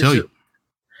don't know what to tell you.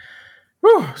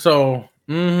 Whew, so,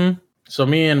 so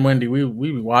me and Wendy, we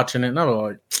be watching it, and I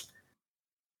was like,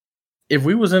 if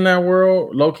we was in that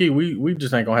world, low key, we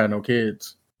just ain't gonna have no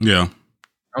kids. Yeah, I'm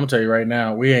gonna tell you right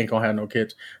now, we ain't gonna have no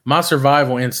kids. My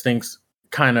survival instincts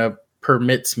kind of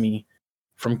permits me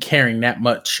from caring that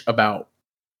much about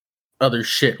other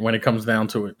shit when it comes down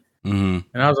to it. Mm-hmm.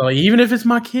 And I was like, even if it's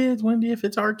my kids, Wendy, if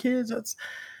it's our kids, that's,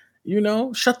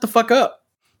 shut the fuck up.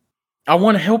 I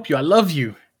want to help you. I love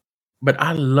you. But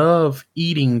I love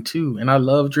eating too. And I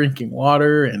love drinking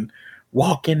water and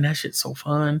walking. That shit's so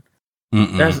fun.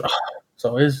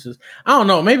 So it's just, I don't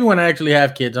know. Maybe when I actually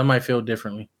have kids, I might feel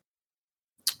differently.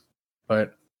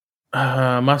 But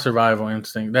my survival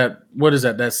instinct,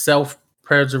 that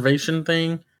self-preservation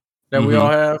thing that we all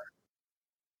have.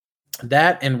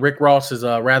 That and Rick Ross is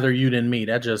rather you than me.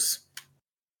 That just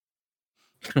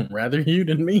rather you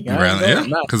than me.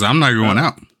 Because I'm not going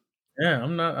out. Yeah,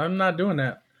 I'm not doing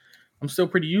that. I'm still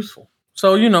pretty useful.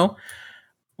 So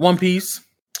One Piece,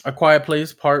 A Quiet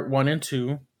Place, Part 1 and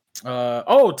 2.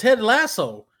 Ted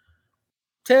Lasso.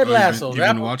 Ted Lasso. You've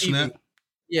been watching that?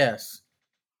 Yes.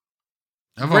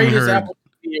 Greatest Apple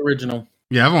TV original.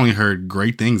 Yeah, I've only heard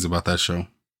great things about that show.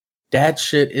 That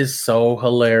shit is so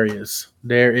hilarious.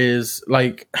 There is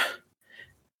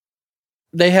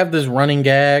they have this running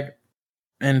gag.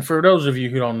 And for those of you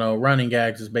who don't know, running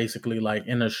gags is basically like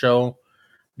in a show,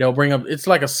 they'll bring up, it's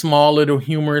like a small little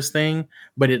humorous thing,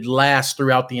 but it lasts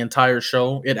throughout the entire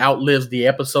show. It outlives the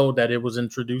episode that it was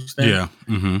introduced in. Yeah.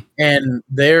 Mm-hmm. And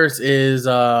theirs is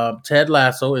Ted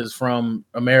Lasso is from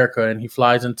America, and he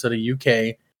flies into the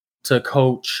UK to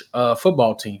coach a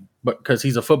football team. But because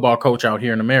he's a football coach out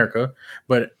here in America,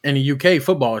 but in the UK,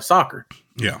 football is soccer.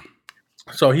 Yeah.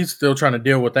 So he's still trying to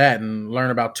deal with that and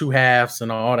learn about two halves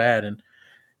and all that, and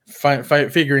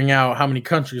figuring out how many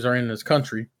countries are in this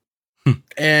country.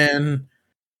 And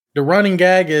the running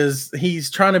gag is he's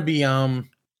trying to be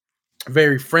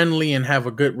very friendly and have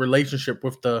a good relationship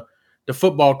with the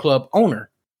football club owner.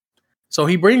 So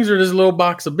he brings her this little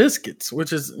box of biscuits,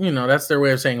 which is, that's their way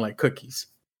of saying like cookies.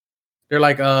 They're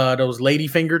like those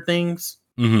ladyfinger things.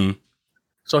 Mm-hmm.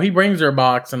 So he brings her a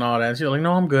box and all that. She's like,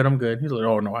 no, I'm good. He's like,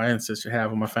 oh, no, I insist you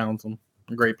have them. I found them.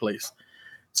 A great place.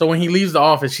 So when he leaves the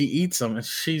office, she eats them. And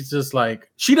she's just like,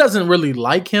 she doesn't really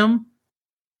like him.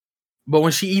 But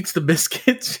when she eats the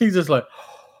biscuits, she's just like,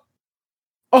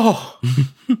 oh,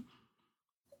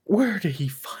 where did he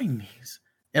find these?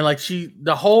 And like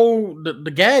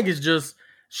the gag is just,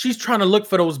 she's trying to look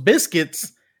for those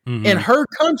biscuits in her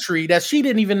country that she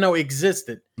didn't even know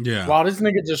existed. Yeah. While this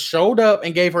nigga just showed up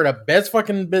and gave her the best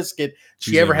fucking biscuit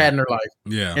she ever had in her life.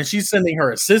 Yeah. And she's sending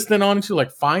her assistant on. She's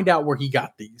like, find out where he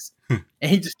got these. And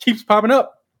he just keeps popping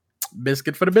up.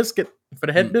 Biscuit for the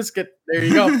head biscuit. There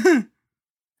you go.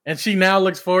 And she now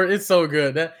looks for it. It's so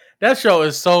good. That show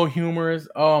is so humorous.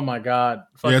 Oh my God.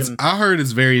 Yes, I heard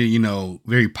it's very,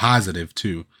 very positive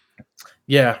too.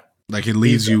 Yeah. Like it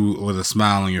leaves you with a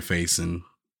smile on your face. And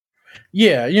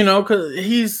yeah, because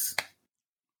he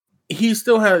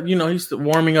still has, he's still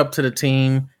warming up to the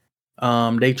team.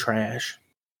 They trash.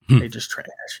 They just trash.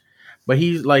 But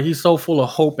he's so full of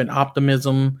hope and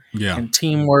optimism and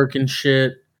teamwork and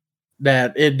shit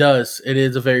that it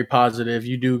is a very positive.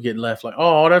 You do get left like,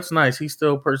 oh, that's nice. He's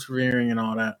still persevering and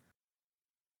all that.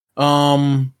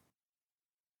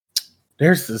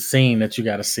 There's the scene that you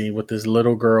got to see with this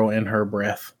little girl in her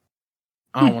breath.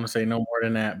 I don't want to say no more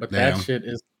than that, but that shit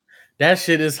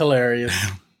is hilarious.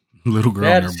 Little girl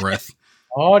in her breath.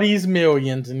 All these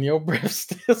millions in your breath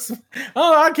still.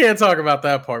 Oh, I can't talk about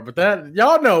that part, but that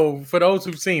y'all know. For those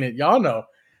who've seen it, y'all know.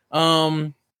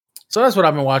 So that's what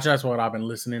I've been watching. That's what I've been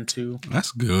listening to.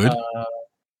 That's good.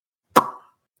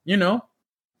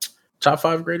 Top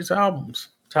 5 greatest albums.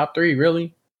 Top 3,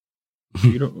 really.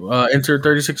 Enter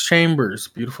 36 Chambers.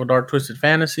 Beautiful Dark Twisted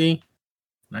Fantasy.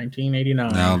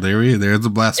 1989. Now there's a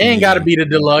blasphemy. It ain't got to be the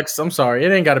deluxe. I'm sorry.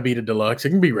 It ain't got to be the deluxe. It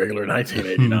can be regular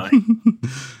 1989.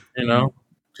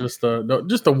 Just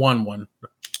the one.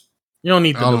 You don't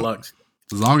need the deluxe.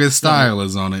 As long as style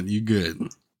is on it, you good.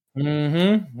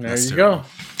 There you go.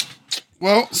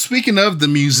 Well, speaking of the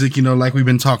music, like we've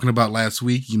been talking about last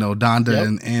week,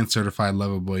 Donda and Certified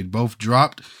Lover Boy both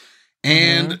dropped.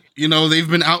 And, they've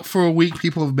been out for a week.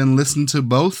 People have been listening to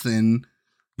both. And,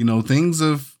 things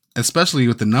have, especially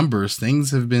with the numbers, things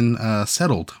have been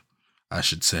settled, I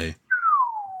should say.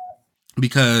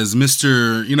 Because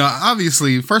Mr.,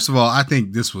 obviously, first of all, I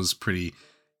think this was pretty,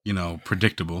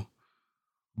 predictable.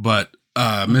 But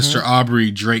Mr. Aubrey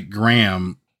Drake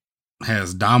Graham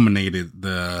has dominated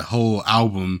the whole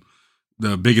album,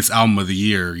 the biggest album of the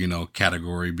year,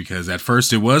 category, because at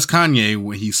first it was Kanye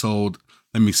when he sold,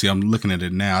 let me see, I'm looking at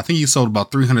it now. I think he sold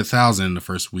about 300,000 in the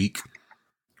first week.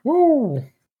 Woo!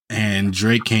 And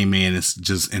Drake came in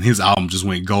and his album just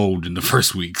went gold in the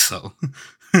first week. So,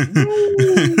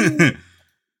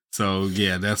 so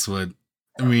yeah, that's what,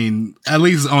 I mean, at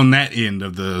least on that end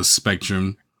of the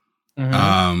spectrum,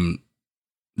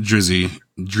 Drizzy,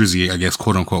 I guess,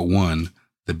 quote unquote, won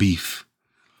the beef.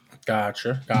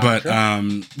 Gotcha. But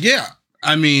yeah,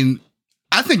 I mean,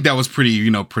 I think that was pretty,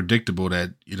 predictable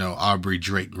that, Aubrey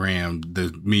Drake Graham,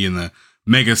 the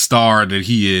mega star that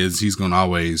he is, he's going to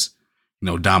always,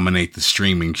 dominate the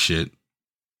streaming shit.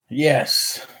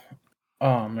 Yes.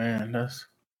 Oh man,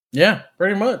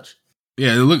 pretty much.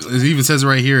 Yeah, it even says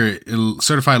right here,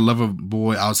 Certified Lover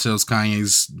Boy outsells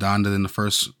Kanye's Donda in the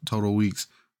first total weeks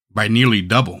by nearly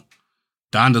double.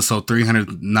 Donda sold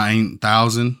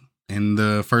 309,000 in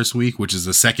the first week, which is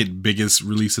the second biggest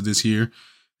release of this year.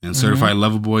 And Certified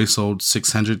Lover Boy sold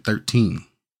 613.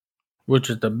 Which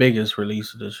is the biggest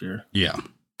release of this year. Yeah.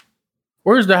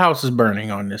 Where's The House is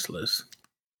Burning on this list?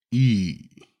 See,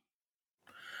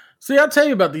 I tell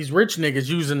you about these rich niggas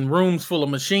using rooms full of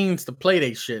machines to play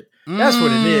they shit. That's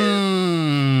what it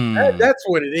is. That's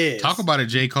what it is. Talk about it,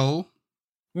 J. Cole.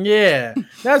 Yeah,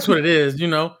 that's what it is,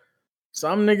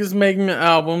 Some niggas make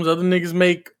albums, other niggas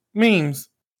make memes.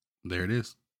 There it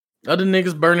is. Other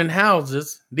niggas burning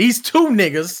houses. These two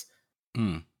niggas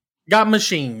got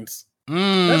machines.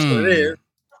 That's what it is.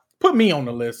 Put me on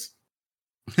the list.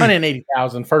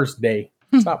 180,000 first day.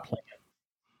 Stop playing.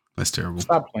 That's terrible.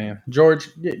 Stop playing. George,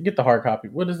 get the hard copy.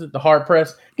 What is it? The hard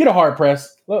press? Get a hard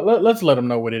press. Let's let them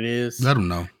know what it is. Let them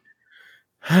know.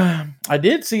 I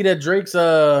did see that Drake's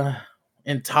the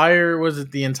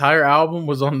entire album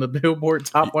was on the Billboard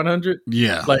Top 100.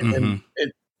 Yeah. And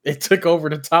it took over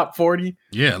the top 40.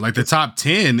 Yeah, like the top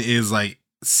 10 is like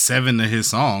 7 of his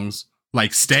songs.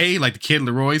 Like Stay, like the Kid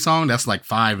Laroi song, that's like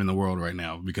 5 in the world right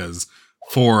now because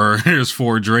there's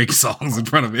 4 Drake songs in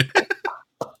front of it.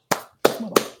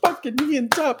 Motherfucking me in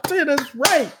top 10, that's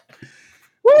right.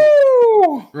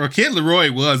 Woo! Well, Kid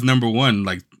Laroi was number 1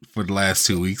 like for the last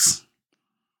 2 weeks.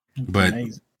 But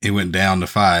it went down to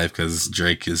 5 because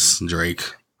Drake is Drake.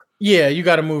 Yeah, you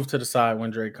got to move to the side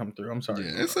when Drake come through. I'm sorry.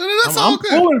 Yeah, that's all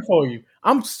good. I'm pulling for you.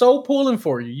 I'm so pulling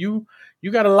for you.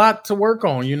 You got a lot to work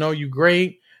on. You know, you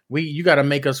great. You got to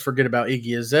make us forget about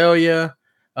Iggy Azalea,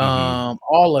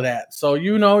 all of that. So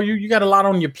you know, you got a lot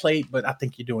on your plate, but I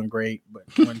think you're doing great. But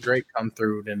when Drake come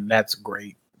through, then that's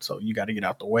great. So you got to get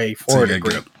out the way for it. You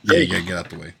gotta get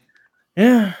out the way.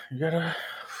 Yeah, you gotta.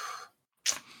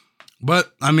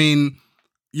 But I mean,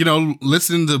 you know,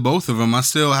 listening to both of them, I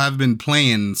still have been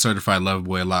playing Certified Lover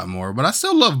Boy a lot more, but I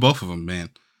still love both of them, man.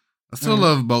 I still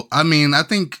love both. I mean, I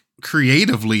think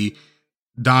creatively,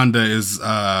 Donda is,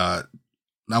 I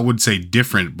would say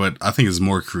different, but I think it's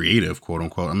more creative, quote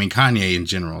unquote. I mean, Kanye in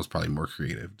general is probably more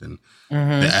creative than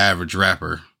the average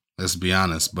rapper, let's be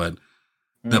honest. But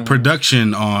the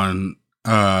production on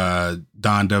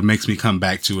Donda makes me come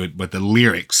back to it, but the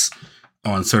lyrics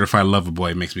on Certified Lover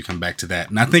Boy makes me come back to that.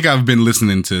 And I think I've been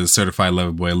listening to Certified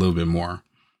Lover Boy a little bit more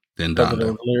than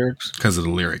Donda. Because of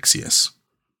the lyrics, yes.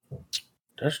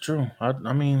 That's true.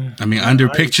 I mean, Under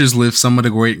Pictures live some of the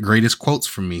greatest quotes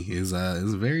from me is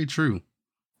very true.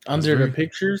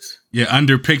 Pictures? Yeah,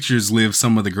 Under Pictures live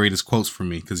some of the greatest quotes from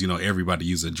me because, you know, everybody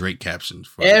uses a Drake caption.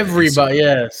 For everybody,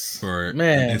 yes. For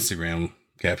man. Instagram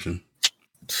caption.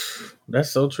 That's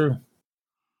so true.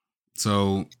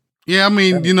 So, yeah, I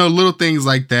mean, you know, little things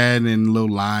like that and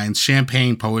little lines.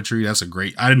 Champagne Poetry, that's a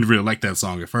great. I didn't really like that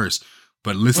song at first,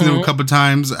 but listening to it a couple of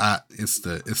times, it's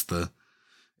the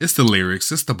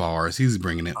lyrics, it's the bars. He's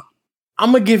bringing it.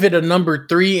 I'm gonna give it a number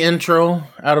 3 intro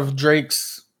out of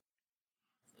Drake's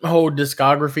whole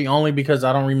discography, only because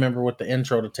I don't remember what the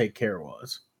intro to Take Care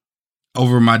was.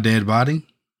 Over My Dead Body.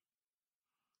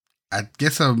 I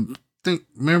guess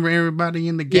remember everybody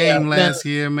in the game last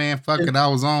year, man. Fuck it, I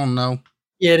was on though.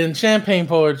 Yeah, then Champagne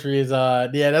Poetry is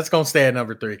that's gonna stay at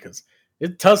number 3 because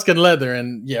it's Tuscan Leather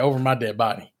and Over My Dead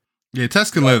Body. Yeah,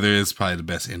 Tuscan Leather is probably the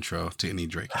best intro to any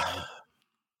Drake album.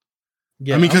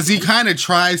 Yeah, I mean, because he kind of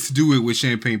tries to do it with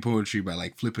Champagne Poetry by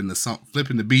like flipping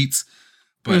the beats,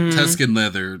 but Tuscan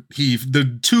Leather,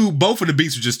 both of the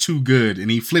beats were just too good,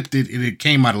 and he flipped it, and it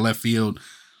came out of left field.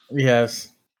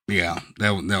 Yes. Yeah,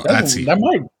 I'd see. That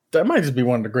might just be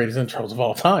one of the greatest intros of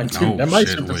all time too. Oh, that might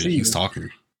shit, wait, he's talking.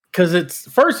 Because it's,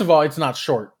 first of all, it's not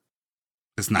short.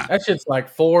 It's not. That shit's like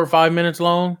 4 or 5 minutes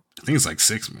long. I think it's like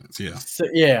 6 minutes. Yeah.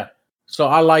 Yeah. So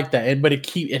I like that, but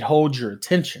it holds your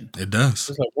attention. It does.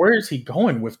 It's like, where is he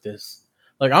going with this?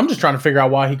 Like, I'm just trying to figure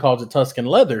out why he calls it Tuscan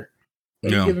Leather.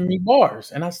 He's giving me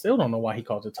bars, and I still don't know why he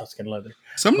calls it Tuscan Leather.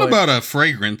 Something about a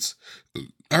fragrance.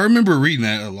 I remember reading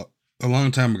that a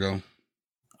long time ago.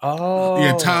 Oh,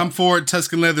 yeah, Tom Ford,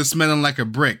 Tuscan Leather, smelling like a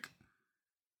brick.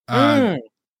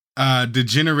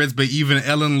 Degenerates, but even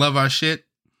Ellen love our shit.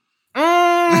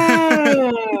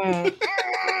 Fucking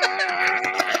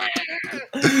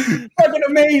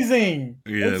amazing!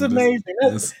 Yeah, it's amazing.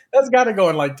 That's got to go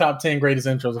in like top 10 greatest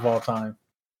intros of all time.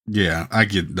 Yeah, I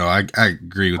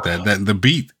agree with that. That the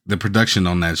beat, the production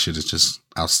on that shit is just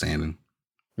outstanding.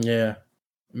 Yeah,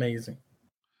 amazing.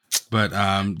 But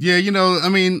yeah, you know, I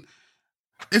mean,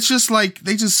 it's just like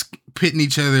they just pitting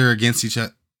each other against each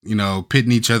other. You know,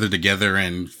 pitting each other together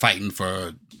and fighting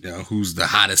for, you know, who's the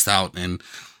hottest out. And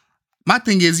my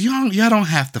thing is, y'all don't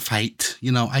have to fight.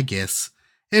 You know, I guess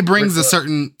it brings a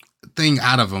certain thing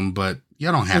out of them, but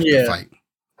y'all don't have to fight.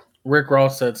 Rick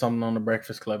Ross said something on the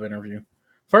Breakfast Club interview.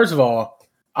 First of all,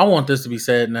 I want this to be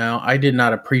said now. I did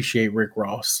not appreciate Rick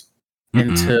Ross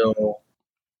until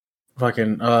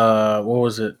fucking what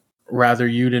was it? Rather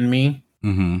You Than Me.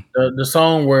 The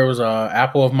song where it was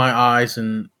Apple of My Eyes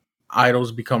and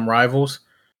Idols Become Rivals.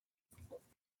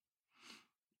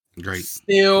 Great.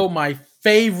 Still my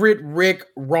favorite Rick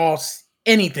Ross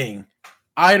anything.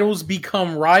 Idols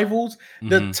Become Rivals.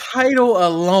 The title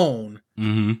alone.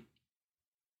 Looking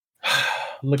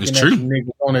at you niggas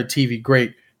on a TV,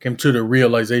 great. Came to the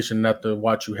realization that the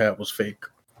watch you had was fake.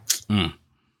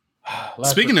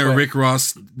 Speaking of Rick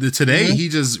Ross, today he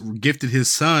just gifted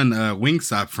his son a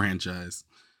Wingstop franchise.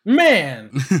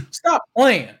 Man, stop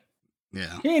playing.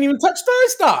 Yeah. He ain't even touched thigh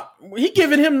stop. He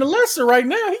giving him the lesser right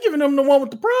now. He giving him the one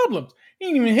with the problems. He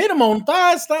ain't even hit him on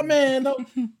thigh stop, man.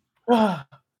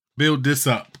 Build this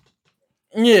up.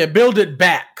 Yeah, build it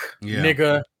back,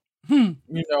 nigga. You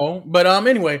know, but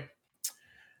anyway,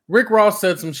 Rick Ross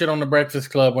said some shit on the Breakfast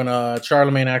Club when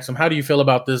Charlamagne asked him, how do you feel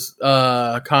about this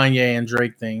Kanye and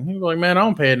Drake thing? He was like, man, I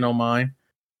don't pay it no mind.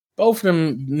 Both of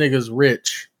them niggas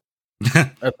rich.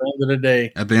 At the end of the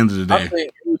day. At the end of the day. I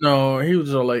think, you know, he was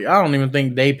like, I don't even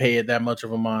think they pay it that much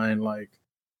of a mind. Like,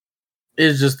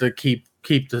 it's just to keep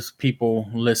this people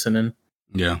listening.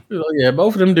 Yeah. Like, yeah,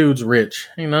 both of them dudes rich.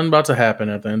 Ain't nothing about to happen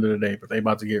at the end of the day, but they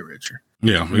about to get richer.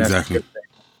 Yeah, exactly.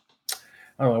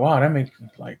 I was like, wow, that makes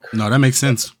no, that makes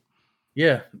sense.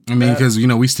 Yeah, I mean, because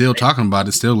we still talking about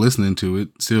it, still listening to it,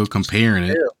 still comparing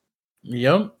it.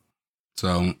 Yep.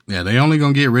 So yeah, they only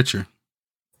gonna get richer.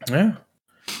 Yeah.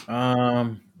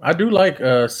 I do like.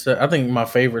 I think my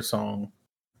favorite song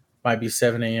might be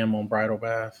 7 a.m. on Bridal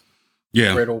Path.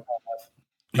 Yeah. Bridal Path.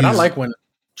 But I like when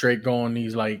Drake go on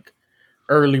these like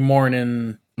early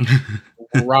morning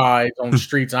rides on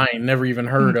streets I ain't never even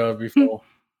heard of before.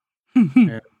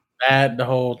 And the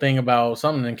whole thing about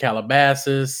something in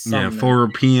Calabasas. 4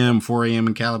 p.m., 4 a.m.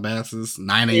 in Calabasas,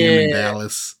 9 a.m. in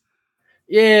Dallas.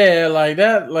 Yeah, like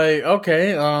that. Like,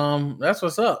 okay, that's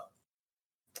what's up.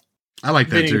 I like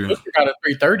that too. Got a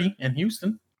 3:30 in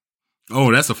Houston.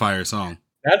 Oh, that's a fire song.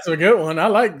 That's a good one.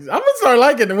 I'm gonna start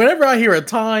liking it. Whenever I hear a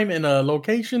time and a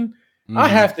location, I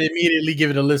have to immediately give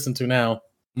it a listen to now.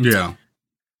 Yeah.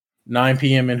 9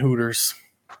 p.m. in Hooters.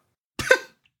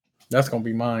 That's gonna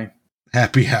be mine.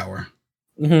 Happy hour.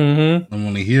 Mm-hmm. I'm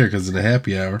only here because of the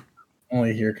happy hour.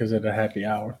 Only here because of the happy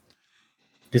hour.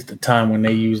 It's the time when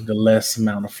they use the less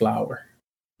amount of flour.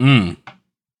 Yeah.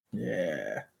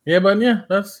 But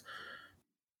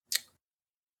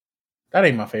that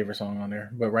ain't my favorite song on there.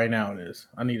 But right now it is.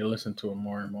 I need to listen to it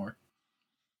more and more.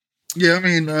 Yeah, I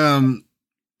mean,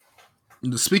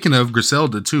 speaking of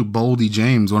Griselda too, Boldy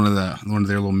James, one of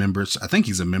their little members, I think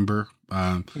he's a member,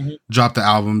 dropped the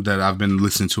album that I've been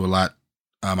listening to a lot.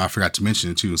 I forgot to mention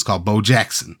it too. It's called Bo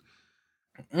Jackson.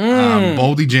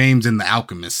 Boldy James and The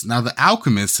Alchemist. Now, The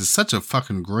Alchemist is such a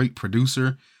fucking great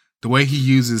producer. The way he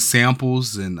uses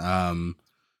samples and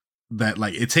that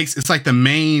like it's like the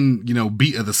main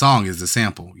beat of the song is the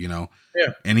sample, Yeah.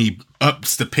 and he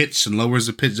ups the pitch and lowers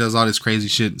the pitch, does all this crazy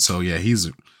shit. So yeah,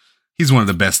 he's one of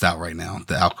the best out right now.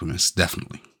 The Alchemist,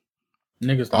 definitely.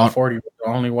 Niggas thought 40 was the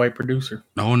only white producer.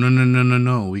 No.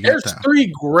 We got There's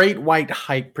 3 great white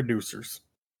hype producers.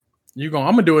 I'm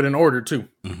gonna do it in order too.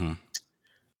 Mm-hmm.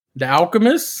 The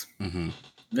Alchemist. Mm-hmm.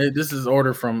 This is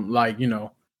order from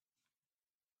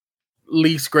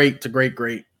least great to great.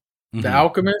 Mm-hmm. The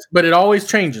Alchemist, but it always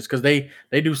changes because they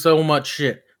do so much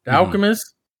shit. The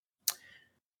Alchemist,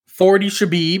 40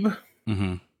 Shabib,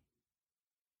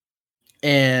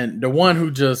 and the one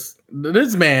who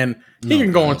this man, he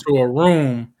can go into a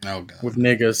room with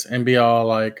niggas and be all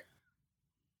like,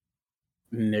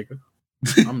 nigga,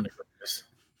 I'm nigga.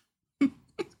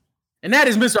 And that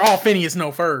is Mr. All Phineas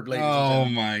No Ferb, ladies and gentlemen. Oh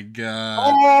my god.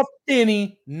 All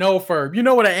Finny No Ferb. You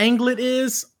know what an anglet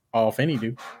is? All Finny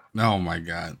do. Oh my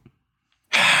god.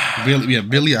 Billie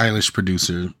Eilish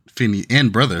producer, Phineas,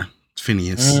 and brother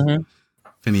Phineas.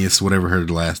 Phineas, whatever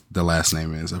the last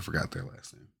name is. I forgot their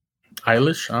last name.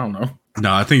 Eilish? I don't know.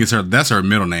 No, I think that's her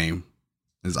middle name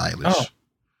is Eilish. Oh.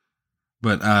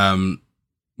 But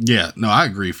yeah, no, I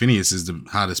agree. Phineas is the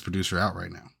hottest producer out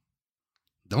right now.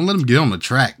 Don't let him get on the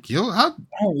track. Don't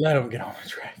let him get on the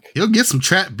track. He'll get some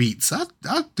trap beats. I'll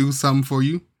do something for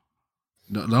you.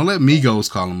 Don't let Migos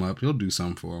call him up. He'll do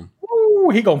something for him. Ooh,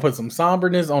 he gonna put some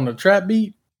somberness on the trap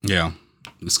beat. Yeah,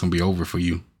 it's gonna be over for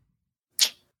you.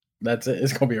 That's it.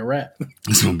 It's gonna be a wrap.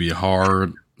 It's gonna be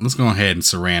hard. Let's go ahead and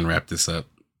Saran wrap this up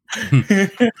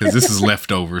because this is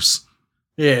leftovers.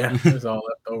 Yeah, it's all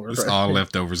leftovers. It's all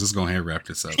leftovers. Let's go ahead and wrap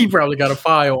this up. He probably got a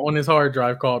file on his hard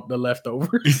drive called The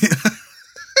Leftovers.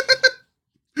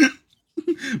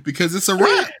 Because it's a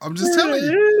wrap. I'm just telling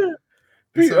you.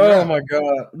 Oh my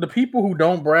god. The people who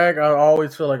don't brag, I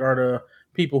always feel like are the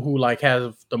people who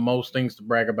have the most things to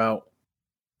brag about.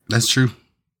 That's true.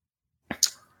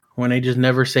 When they just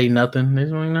never say nothing. They're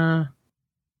like, nah.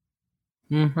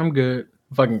 I'm good.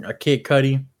 Fucking a Kid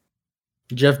Cudi,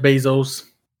 Jeff Bezos,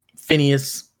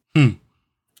 Phineas.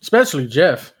 Especially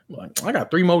Jeff. Like, I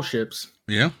got 3 more ships.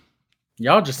 Yeah.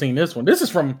 Y'all just seen this one. This is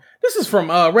from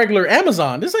regular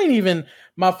Amazon. This ain't even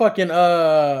my fucking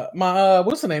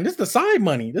what's the name? This is the side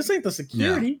money. This ain't the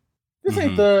security. Yeah. This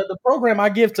ain't the program I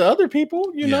give to other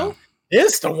people, you know.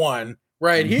 It's the one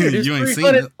right here. This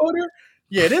 300 footer.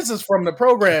 Yeah, this is from the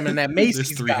program in that Macy's.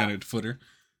 This 300 footer.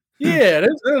 Yeah,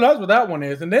 that's what that one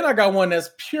is. And then I got one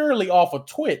that's purely off of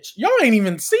Twitch. Y'all ain't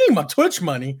even seen my Twitch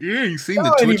money. Yeah, you seen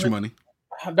the Twitch money.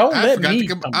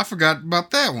 I forgot about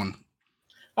that one.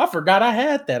 I forgot I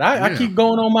had that. I keep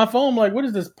going on my phone like, what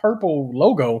is this purple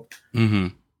logo? Mm-hmm.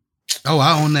 Oh,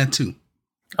 I own that too.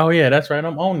 Oh, yeah, that's right.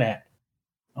 I'm on that.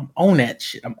 I'm on that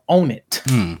shit. I'm on it.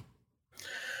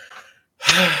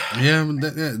 Yeah,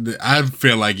 I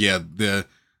feel like,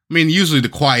 usually the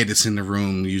quietest in the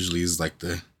room usually is like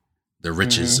the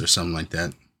riches or something like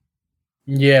that.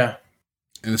 Yeah.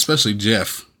 And especially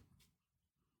Jeff.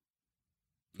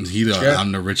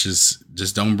 I'm the richest.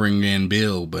 Just don't bring in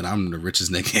Bill, but I'm the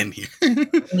richest nigga in here.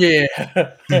 Yeah.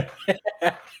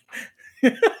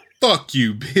 Fuck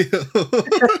you, Bill.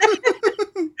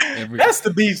 That's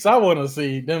the beefs I want to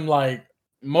see. Them like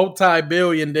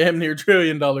multi-billion, damn near $1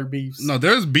 trillion beefs. No,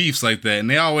 there's beefs like that, and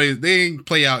they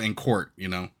play out in court. You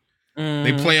know,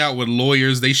 they play out with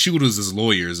lawyers. They shoot us as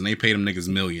lawyers, and they pay them niggas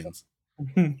millions.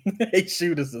 They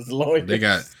shoot us as lawyers. They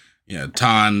got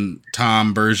Tom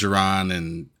Bergeron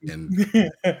and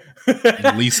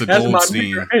Lisa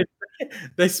Goldstein.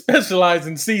 They specialize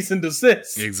in cease and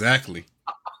desist. Exactly.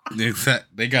 They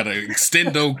got an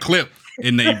extendo clip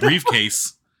in their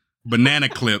briefcase. Banana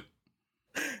clip.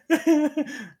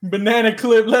 Banana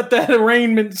clip. Let that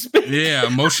arraignment speak. Yeah,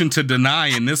 motion to deny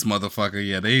in this motherfucker.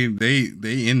 Yeah, they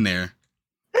in there.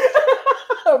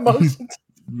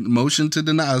 Motion to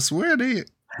deny. I swear they,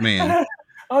 man.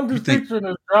 I'm just picturing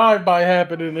a drive-by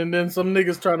happening and then some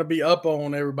niggas trying to be up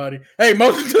on everybody. Hey,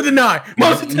 motion to deny.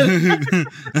 Motion to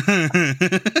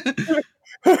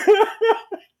deny.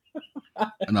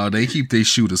 No, they keep their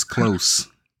shooters close.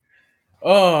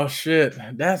 Oh, shit.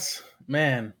 That's,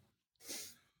 man.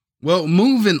 Well,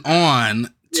 moving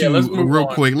on to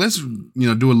quick. Let's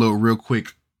do a little real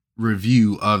quick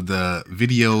review of the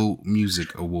Video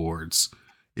Music Awards.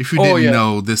 If you didn't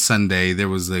know, this Sunday there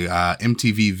was the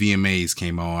MTV VMAs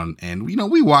came on, and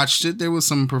we watched it. There was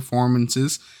some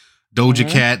performances. Doja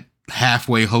Cat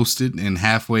halfway hosted and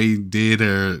halfway did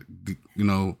a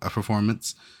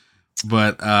performance,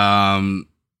 but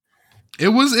it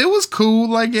was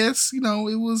cool. I guess it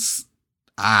was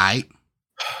alright.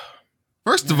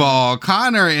 First of all,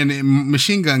 Connor and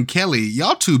Machine Gun Kelly,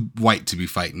 y'all too white to be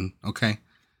fighting. Okay.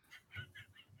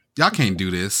 Y'all can't do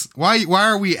this. Why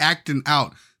are we acting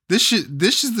out? This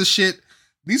is the shit.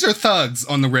 These are thugs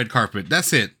on the red carpet.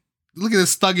 That's it. Look at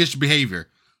this thuggish behavior.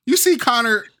 You see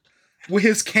Connor with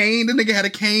his cane, the nigga had a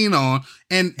cane on,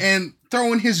 and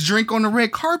throwing his drink on the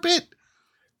red carpet.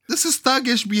 This is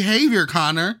thuggish behavior,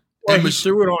 Connor. Well, he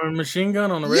threw it on a Machine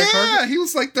Gun on the red carpet? Yeah, he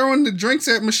was like throwing the drinks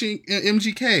at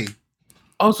MGK.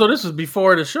 Oh, so this was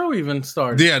before the show even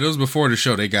started? Yeah, this was before the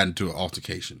show. They got into an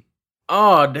altercation.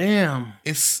 Oh, damn.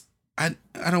 I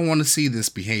don't want to see this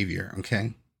behavior,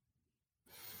 okay?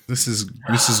 This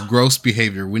is gross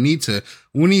behavior. We need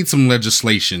some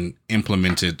legislation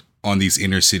implemented on these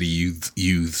inner city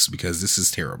youths because this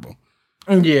is terrible.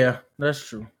 Yeah, that's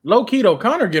true. Low key though,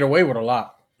 Connor get away with a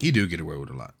lot. He do get away with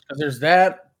a lot. Because there's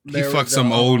that. He fucked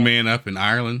some old man up in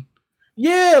Ireland.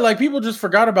 Yeah, like people just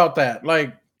forgot about that.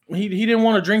 Like he didn't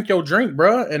want to drink your drink,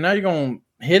 bruh, and now you're gonna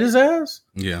hit his ass.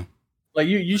 Yeah, like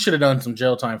you should have done some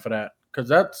jail time for that because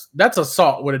that's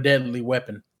assault with a deadly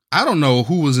weapon. I don't know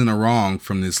who was in the wrong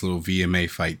from this little VMA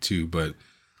fight too, but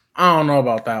I don't know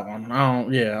about that one. I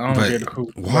don't get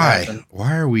who. Why?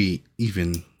 Why are we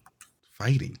even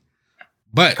fighting?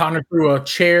 But Connor threw a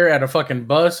chair at a fucking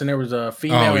bus, and there was a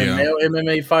female and male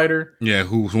MMA fighter. Yeah,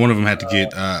 one of them had to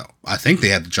get. I think they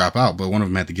had to drop out, but one of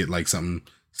them had to get like something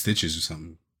stitches or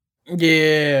something.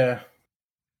 Yeah.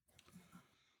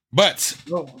 But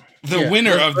the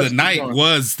winner of the night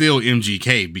was still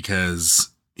MGK because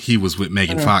he was with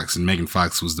Megan Fox, and Megan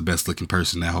Fox was the best looking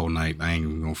person that whole night. I ain't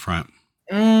even gonna front.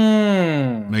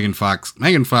 Megan Fox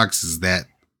is that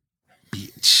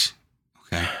bitch.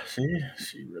 Okay.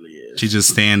 She really is. She just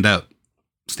stand out.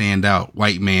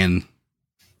 White man.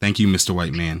 Thank you, Mr.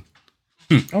 White Man.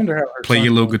 I wonder how her play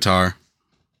your little guitar.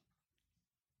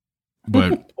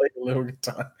 But play your little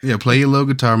guitar. Yeah, play your little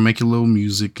guitar, make your little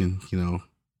music, and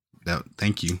that.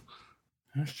 Thank you.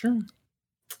 That's true.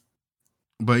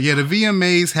 But yeah, the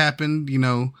VMAs happened,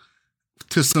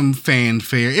 to some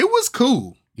fanfare. It was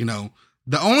cool,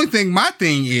 The only thing, my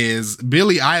thing is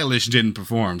Billie Eilish didn't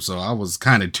perform, so I was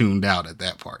kind of tuned out at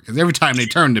that part. Because every time they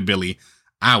turned to Billie,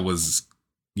 I was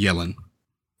yelling.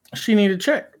 She need to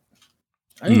check.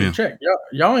 I need to check.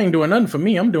 Y'all ain't doing nothing for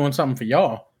me. I'm doing something for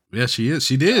y'all. Yeah, she is.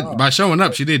 She did. By showing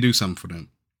up, she did do something for them.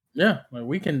 Yeah, like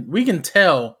we can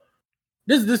tell.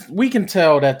 We can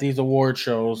tell that these award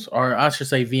shows, or I should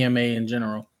say VMA in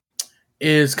general,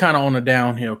 is kind of on a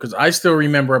downhill. Because I still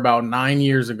remember about 9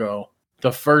 years ago,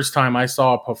 the first time I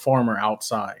saw a performer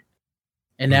outside,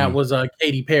 and that was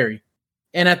Katy Perry.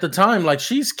 And at the time, like,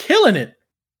 she's killing it.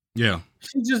 Yeah,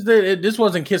 she just did it. This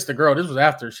wasn't Kiss the Girl. This was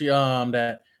after she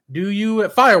that Do You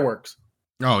at Fireworks.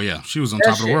 Oh yeah, she was on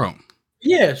top of the world.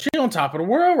 Yeah, she's on top of the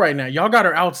world right now. Y'all got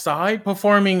her outside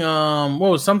performing. What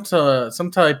was some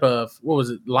type of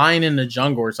Lion in the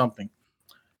Jungle or something.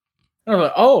 I was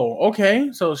like, oh, okay,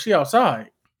 so she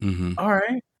outside. Mm-hmm. All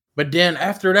right. But then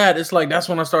after that, it's like that's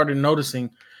when I started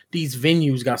noticing these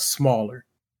venues got smaller.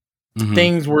 Mm-hmm.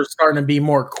 Things were starting to be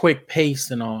more quick paced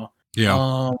and all.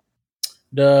 Yeah.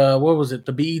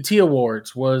 The BET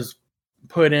Awards was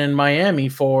put in Miami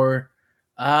for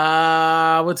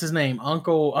What's his name?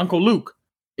 Uncle Luke.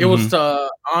 It was to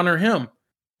honor him.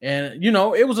 And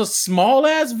it was a small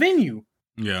ass venue.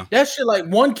 Yeah. That shit, like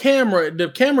one camera, the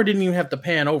camera didn't even have to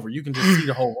pan over. You can just see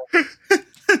the whole one.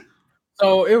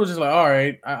 So it was just like, all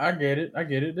right, I get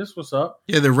it. This what's up.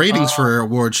 Yeah, the ratings for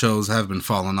award shows have been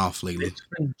falling off lately. It's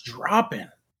been dropping.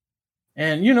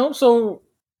 And so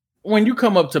when you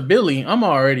come up to Billy, I'm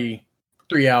already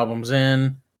 3 albums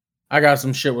in. I got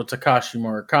some shit with Takashi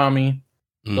Murakami.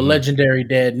 The legendary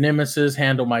Dead Nemesis,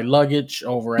 Handle My Luggage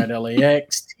over at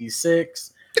LAX,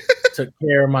 T6. Took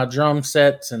care of my drum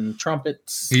sets and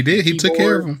trumpets. He did. He took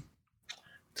care of them.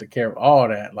 Took care of all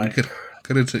that. Like,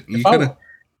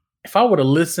 if I would have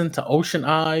listened to Ocean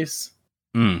Eyes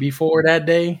before that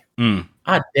day,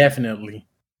 I definitely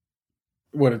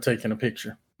would have taken a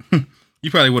picture.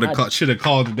 You probably would have should have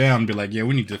called it down and be like, "Yeah,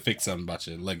 we need to fix something about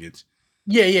your luggage."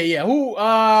 Yeah. Who?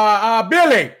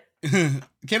 Billy.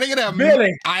 Can I get a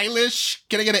Billy Eilish?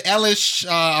 Can I get an Eilish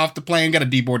off the plane? Got to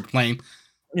deboard the plane.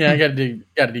 Yeah, I got to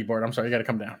deboard. I'm sorry, you got to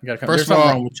come down. You got to come. First of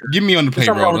all, give me on the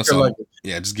payroll. That's all.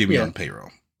 Yeah, just give me on the payroll.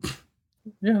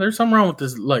 Yeah, there's something wrong with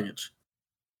this luggage.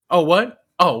 Oh, what?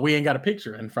 Oh, we ain't got a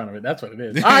picture in front of it. That's what it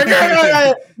is. All right,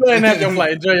 go ahead and have your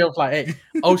flight. Enjoy your flight. Hey,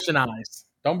 Ocean Eyes.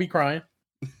 Don't be crying.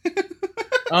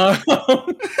 Don't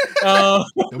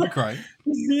be crying.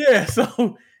 Yeah,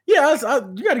 so you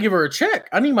got to give her a check.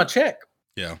 I need my check.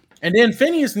 Yeah. And then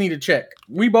Phineas need a check.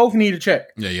 We both need a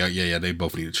check. Yeah. They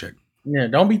both need a check. Yeah,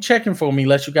 don't be checking for me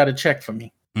unless you got a check for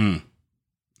me.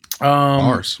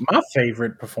 Ours. My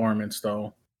favorite performance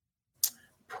though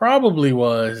probably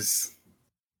was,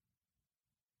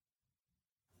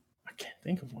 I can't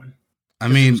think of one. I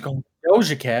mean,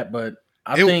 Doja Cat, but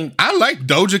I think I like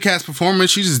Doja Cat's performance.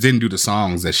 She just didn't do the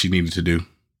songs that she needed to do.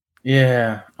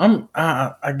 Yeah,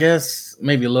 I guess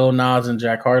maybe Lil Nas and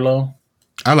Jack Harlow.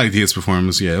 I liked his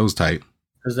performance. Yeah, it was tight.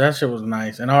 Because that shit was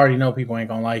nice, and I already know people ain't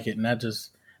gonna like it, and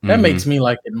that makes me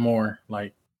like it more.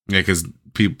 Like, yeah, because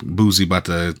Boozy about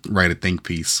to write a think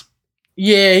piece.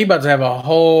 Yeah, he about to have a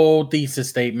whole thesis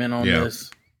statement on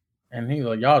this, and he's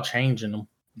like, "Y'all changing them,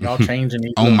 y'all changing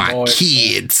these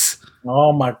kids,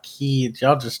 all my kids,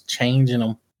 y'all just changing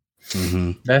them."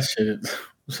 That shit.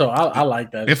 So I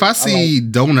like that. If I see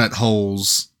donut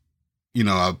holes,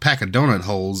 a pack of donut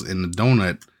holes in the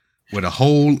donut with a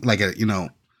hole, like a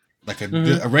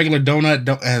regular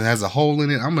donut has a hole in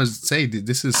it, I'm gonna say that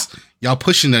this is y'all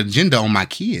pushing the agenda on my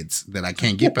kids that I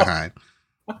can't get behind.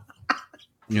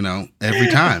 Every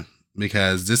time,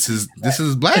 because this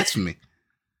is blasphemy.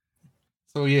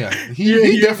 So yeah,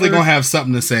 he definitely gonna have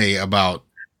something to say about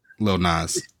Lil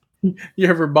Nas. You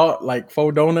ever bought like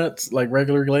faux donuts, like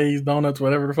regular glazed donuts,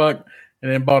 whatever the fuck,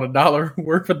 and then bought $1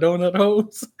 worth of donut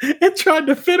holes and tried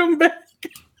to fit them back?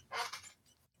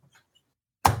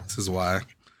 This is why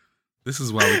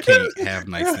we can't have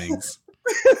nice things.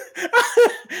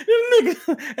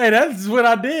 Hey, that's what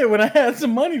I did when I had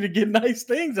some money to get nice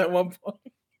things at one point.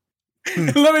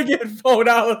 Let me get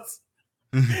 $4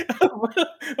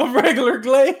 of regular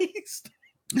glazed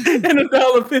and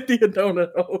 $1.50 a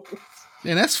donut hole.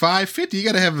 And that's $5.50. You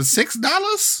got to have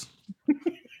 $6.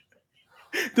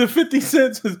 The 50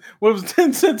 cents was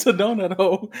 10 cents a donut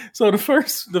hole. So the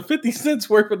 50 cents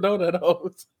worth of donut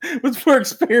holes was for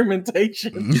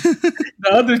experimentation. The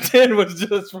other 10 was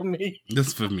just for me.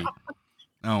 Just for me.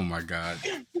 Oh my God.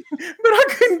 But I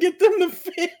couldn't get them to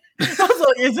fit. I was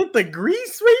like, is it the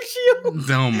grease ratio?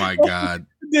 Oh my God.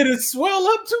 Did it swell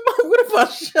up too much? What if I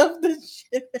shoved this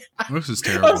shit? This is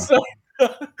terrible.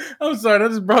 I'm sorry. That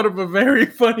just brought up a very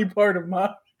funny part of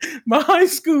my high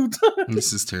school time.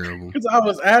 This is terrible. Because I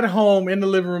was at home in the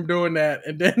living room doing that,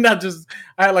 and then I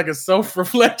had like a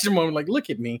self-reflection moment. Like,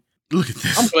 look at me. Look at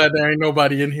this. I'm glad there ain't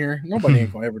nobody in here. Nobody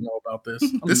ain't gonna ever know about this.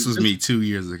 This was me 2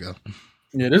 years ago.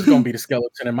 Yeah, this is gonna be the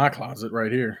skeleton in my closet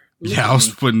right here. Look I was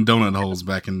putting donut holes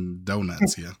back in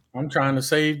donuts. Yeah, I'm trying to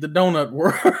save the donut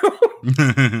world.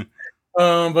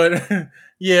 But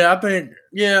yeah, I think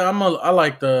I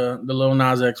like the Lil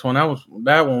Nas X one.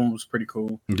 That one was pretty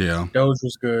cool. Yeah, Doge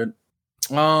was good.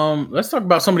 Let's talk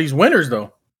about some of these winners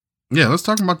though. Yeah, let's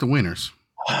talk about the winners.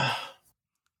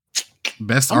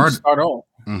 Best artist. Start off.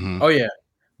 Oh yeah,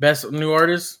 best new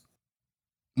artist.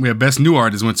 Yeah, best new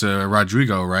artist went to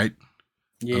Rodrigo, right?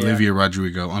 Yeah, Olivia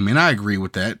Rodrigo. I mean, I agree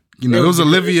with that. It was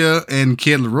Olivia and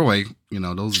Kid Laroi.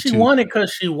 Those. She won it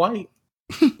because she white.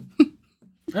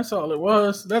 That's all it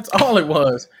was.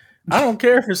 I don't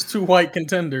care if it's two white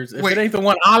contenders. If it ain't the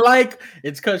one I like,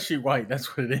 it's because she white.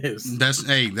 That's what it is. That's.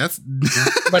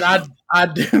 But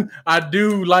I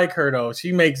do like her though.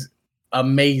 She makes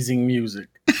amazing music.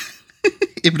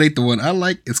 If it ain't the one I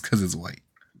like, it's because it's white.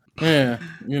 Yeah,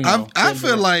 I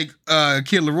feel like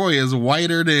Kid Laroi is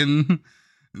whiter than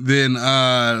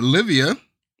Olivia.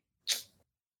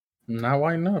 Not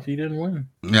white enough. He didn't win.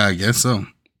 Yeah, I guess so.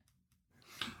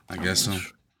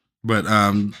 But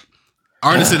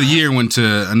artist of the year went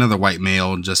to another white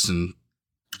male, Justin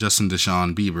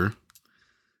Deshaun Bieber.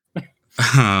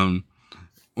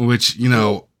 Which,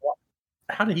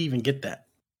 how did he even get that?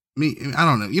 I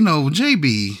don't know.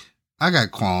 JB, I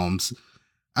got qualms.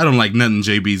 I don't like nothing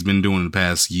JB's been doing the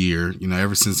past year.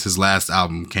 Ever since his last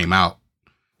album came out.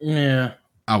 Yeah.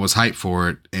 I was hyped for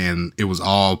it, and it was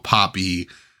all poppy,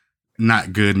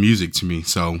 not good music to me.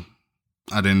 So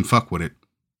I didn't fuck with it.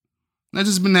 I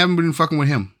just haven't been fucking with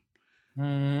him.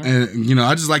 And,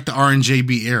 I just like the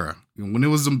R&JB era. When it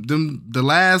was the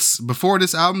last, before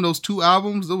this album, those two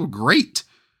albums, they were great.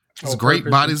 It's great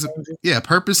bodies.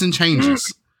 Purpose and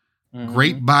Changes.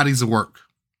 Great bodies of work.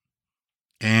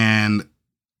 And,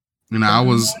 I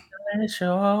was.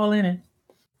 All in it.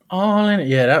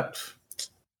 Yeah,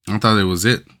 I thought it was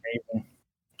it.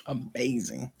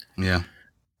 Amazing. Yeah.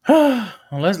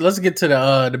 Let's get to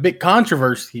the big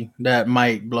controversy that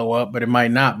might blow up, but it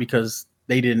might not because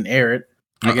they didn't air it.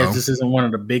 I guess this isn't one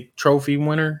of the big trophy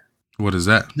winner. What is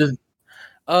that?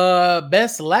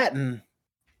 Best Latin.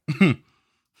 It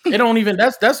don't even.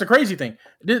 That's the crazy thing.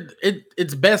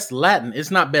 It's best Latin.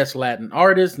 It's not best Latin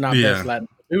artist. Not best Latin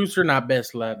producer. Not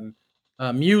best Latin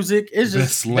music. It's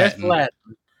just best Latin.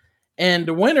 And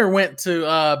the winner went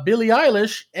to Billie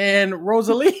Eilish and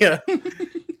Rosalia.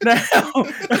 Now,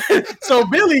 so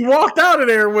Billie walked out of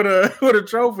there with a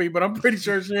trophy, but I'm pretty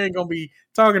sure she ain't gonna be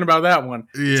talking about that one.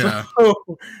 Yeah. So,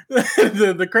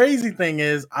 the crazy thing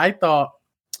is, I thought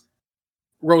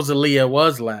Rosalia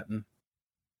was Latin,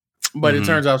 but it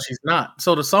turns out she's not.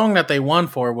 So the song that they won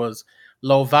for was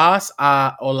 "Lo vas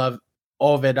a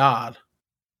olvidar."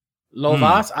 Lo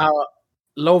vas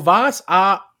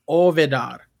a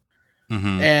olvidar.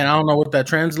 And I don't know what that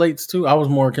translates to. I was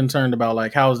more concerned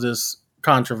about how is this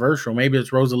controversial? Maybe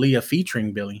it's Rosalia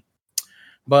featuring Billie.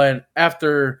 But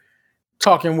after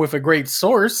talking with a great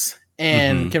source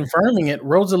and confirming it,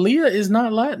 Rosalia is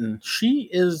not Latin. She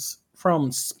is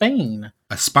from Spain.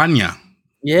 España.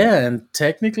 Yeah, and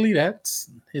technically that's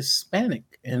Hispanic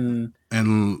and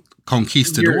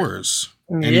conquistadors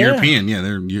and European. Yeah,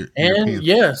 they're European.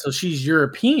 Yeah, so she's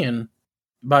European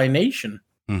by nation.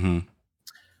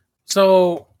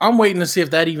 So I'm waiting to see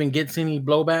if that even gets any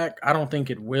blowback. I don't think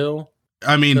it will.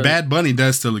 I mean, Bad Bunny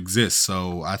does still exist,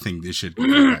 so I think this should get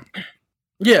back.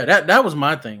 Yeah, that was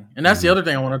my thing. And that's the other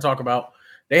thing I want to talk about.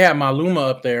 They had Maluma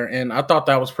up there, and I thought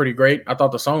that was pretty great. I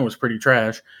thought the song was pretty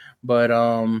trash. But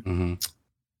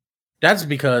that's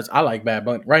because I like Bad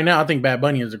Bunny. Right now, I think Bad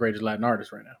Bunny is the greatest Latin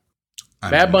artist right now.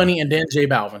 Bad Bunny and then J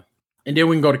Balvin. And then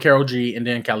we can go to Karol G and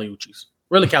then Kali Uchis.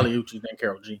 Really, Kali Uchis, then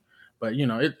Karol G. But,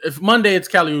 if Monday it's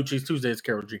Kali Uchis, Tuesday it's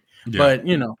Karol G. Yeah. But,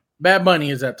 Bad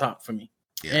Bunny is at top for me.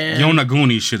 Yeah. And Yona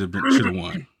Gooney should have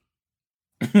won.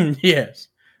 Yes.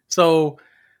 So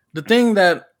the thing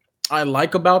that I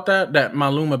like about that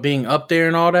Maluma being up there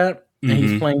and all that, and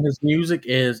he's playing his music,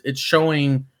 is it's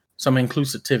showing some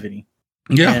inclusivity.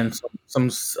 Yeah. And some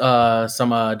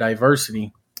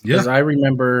diversity. Because I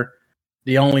remember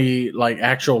the only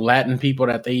actual Latin people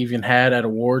that they even had at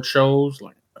award shows,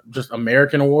 just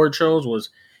American award shows, was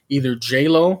either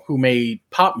J-Lo, who made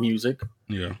pop music,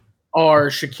 or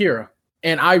Shakira.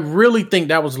 And I really think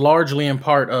that was largely in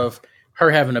part of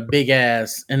her having a big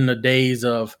ass in the days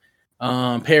of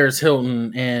Paris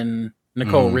Hilton and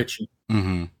Nicole Richie.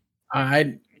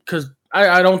 I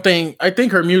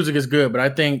think her music is good, but I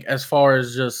think as far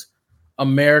as just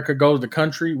America goes, the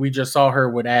country, we just saw her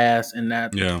with ass, and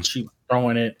that she was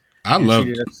throwing it. She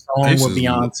did a song with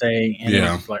Beyonce, and it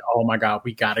was like, oh my God,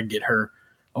 we got to get her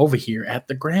over here at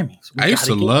the Grammys. I used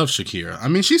to love Shakira. I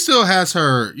mean, she still has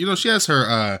her, she has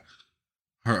her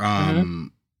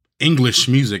English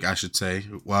music, I should say.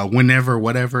 Well, Whenever,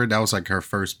 Whatever, that was her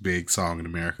first big song in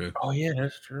America. Oh yeah,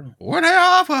 that's true.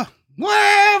 Whatever,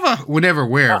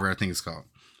 Wherever, I think it's called.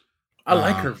 I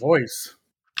like her voice.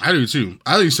 I do too.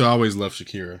 I used to always love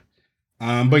Shakira.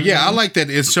 But yeah, I like that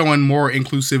it's showing more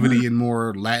inclusivity and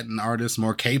more Latin artists,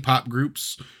 more K-pop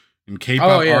groups, and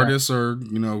K-pop artists are,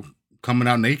 coming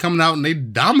out and they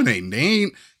dominating. They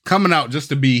ain't coming out just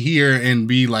to be here and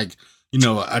be a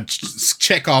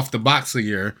check off the box of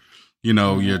your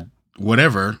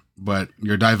whatever, but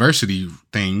your diversity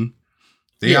thing.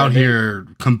 They out here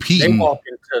competing. They walk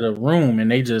into the room and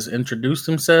they just introduce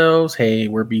themselves. Hey,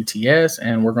 we're BTS,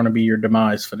 and we're going to be your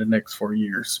demise for the next 4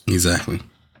 years. Exactly.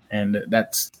 And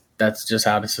that's just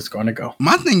how this is going to go.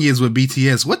 My thing is with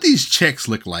BTS, what these checks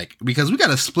look like, because we got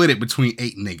to split it between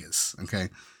 8 niggas. Okay.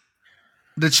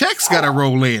 The checks got to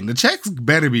roll in. The checks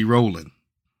better be rolling.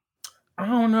 I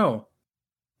don't know.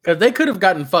 Because they could have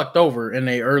gotten fucked over in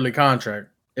a early contract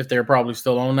if they're probably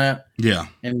still on that. Yeah.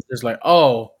 And it's just like,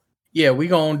 oh, yeah, we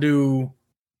going to do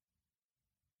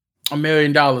 $1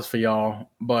 million for y'all.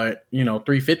 But, you know,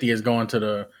 350 is going to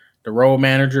the road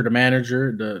manager,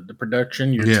 the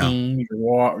production, your team,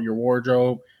 your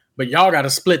wardrobe. But y'all got to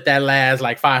split that last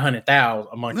like 500,000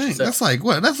 amongst yourselves. That's like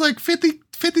what? That's like 50,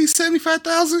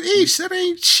 75,000 each. That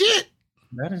ain't shit.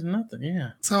 That is nothing.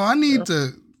 Yeah. So I need to,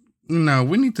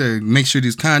 we need to make sure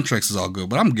these contracts is all good.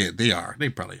 But I'm good. They are. They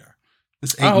probably are.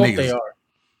 It's 8 I hope niggas. they are.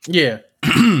 Yeah.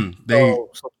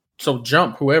 So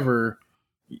jump whoever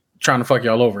trying to fuck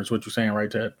y'all over is what you're saying,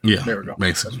 right, Ted? Yeah. There we go.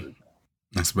 Basically.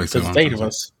 That's basically. It's 8 of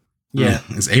us. Yeah.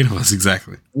 It's 8 of us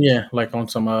exactly. Yeah, like on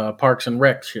some Parks and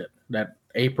Rec shit. That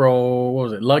April, what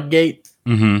was it, Ludgate?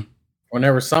 Mm-hmm.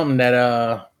 Whenever something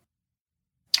that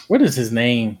what is his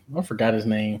name? I forgot his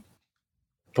name.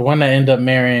 The one that ended up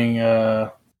marrying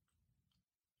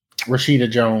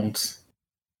Rashida Jones.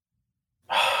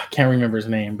 I can't remember his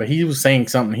name, but he was saying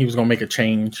something. He was gonna make a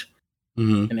change.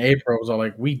 Mm-hmm. And April was all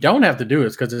like, "We don't have to do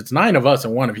this because it's 9 of us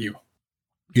and 1 of you."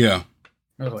 Yeah.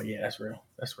 I was like, "Yeah, that's real.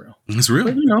 That's real. It's real."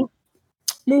 But,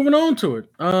 moving on to it.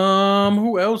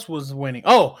 Who else was winning?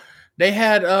 Oh, they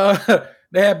had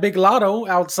Big Lotto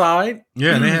outside.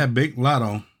 Yeah, they had Big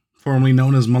Lotto, formerly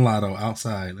known as Mulatto,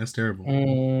 outside. That's terrible.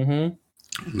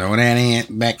 Mm-hmm. No, that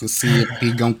ain't back to see if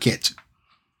he gonna catch it.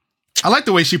 I like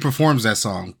the way she performs that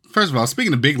song. First of all,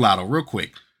 speaking of Big Lotto, real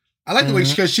quick, I like the way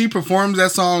because she performs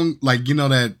that song, like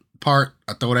that part.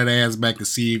 I throw that ass back to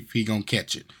see if he gonna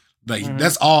catch it. Like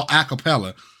that's all a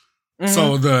cappella.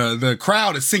 So the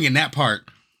crowd is singing that part.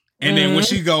 And then when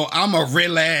she go, I'm a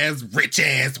real ass, rich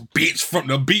ass bitch from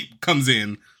the beat comes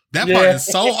in. That part is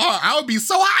so hard. I would be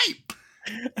so hype.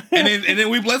 And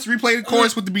then let's replay the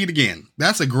chorus with the beat again.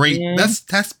 That's a great, that's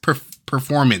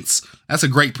performance. That's a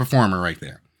great performer right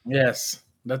there. Yes.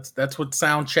 That's what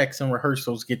sound checks and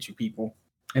rehearsals get you, people.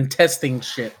 And testing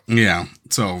shit. Yeah.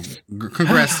 So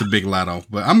congrats to Big Lotto.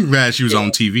 But I'm glad she was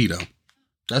on TV though.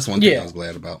 That's one thing I was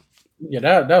glad about. Yeah,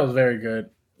 that was very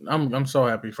good. I'm so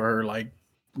happy for her, like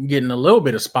getting a little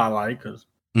bit of spotlight because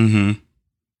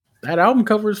that album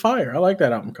cover is fire. I like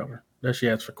that album cover that she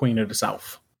has for Queen of the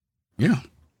South. Yeah.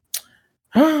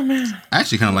 Oh man, I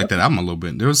actually kind of like that album a little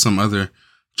bit. There was some other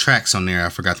tracks on there I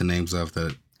forgot the names of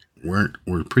that were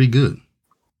pretty good.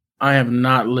 I have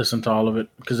not listened to all of it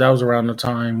because that was around the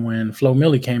time when Flo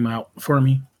Milli came out for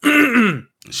me.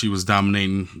 She was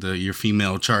dominating your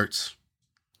female charts.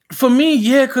 For me,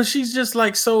 yeah, because she's just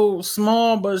like so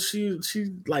small, but she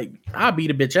like I beat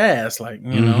a bitch ass, like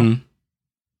you know,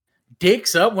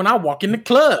 dicks up when I walk in the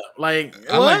club. Like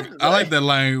I like that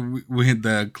line. We hit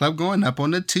the club going up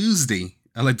on a Tuesday.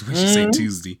 I like the way she say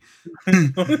Tuesday.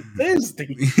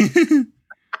 Tuesday.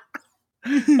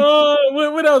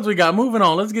 What else we got? Moving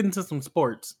on. Let's get into some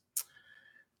sports.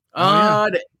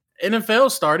 The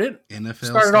NFL started.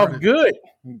 Started off good.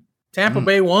 Tampa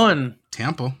Bay won.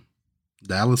 Tampa.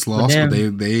 Dallas lost,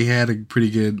 but they had a pretty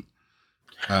good.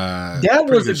 That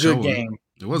was a good game.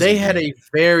 They had a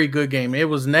very good game. It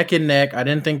was neck and neck. I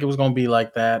didn't think it was going to be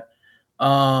like that.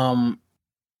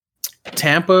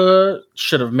 Tampa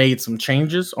should have made some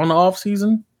changes on the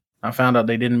offseason. I found out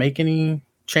they didn't make any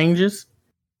changes.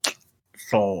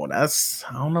 So I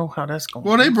don't know how that's going.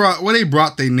 Well, they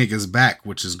brought their niggas back,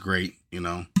 which is great. They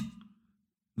weren't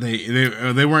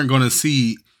going to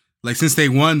see. Like, since they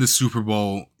won the Super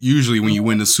Bowl, usually when you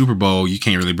win the Super Bowl, you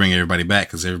can't really bring everybody back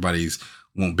because everybody's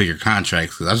want bigger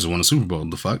contracts. Because I just won a Super Bowl,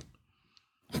 the fuck.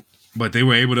 But they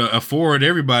were able to afford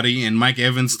everybody, and Mike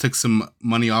Evans took some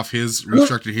money off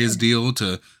restructured his deal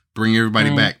to bring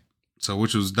everybody back. So,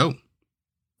 which was dope.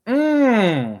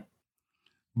 But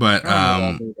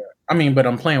but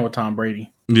I'm playing with Tom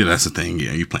Brady. Yeah, that's the thing.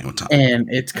 Yeah, you're playing with Tom. And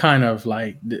it's kind of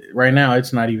like right now,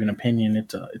 it's not even opinion.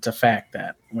 It's a fact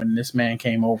that when this man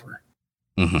came over,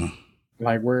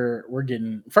 like we're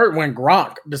getting first when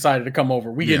Gronk decided to come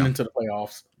over, we getting into the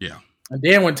playoffs. Yeah, and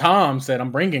then when Tom said,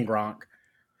 "I'm bringing Gronk,"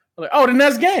 I'm like, oh, then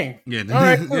that's game. Yeah, all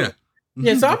right, cool.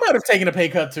 Yeah. So I might have taken a pay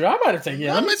cut too. I might have taken.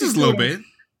 Yeah, I mean, just a little bit.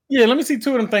 Yeah, let me see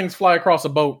 2 of them things fly across a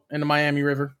boat in the Miami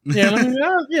River. Yeah, throw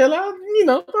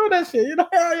that shit.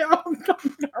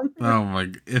 Oh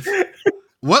my!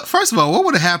 First of all, what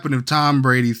would have happened if Tom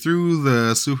Brady threw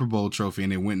the Super Bowl trophy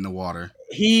and it went in the water?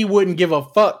 He wouldn't give a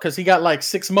fuck because he got like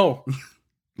 6 more.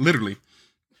 Literally.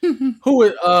 Who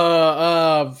is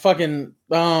fucking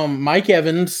Mike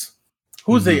Evans?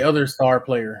 Who's the other star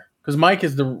player? Because Mike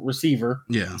is the receiver.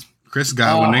 Yeah, Chris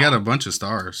Godwin. They got a bunch of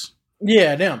stars.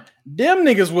 Yeah, them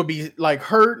niggas would be like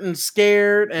hurt and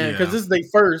scared, and because this is their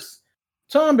first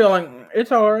Tom be like,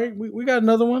 it's all right. We got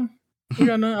another one. We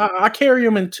got another. I carry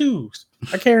him in twos.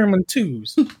 I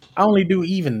only do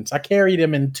evens. I carry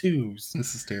them in twos.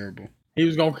 This is terrible.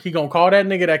 He gonna call that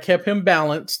nigga that kept him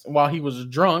balanced while he was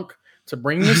drunk to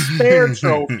bring the spare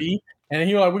trophy. And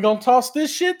he was like, we're gonna toss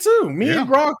this shit too. Me and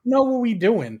Gronk know what we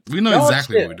doing. We know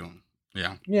exactly what we're doing.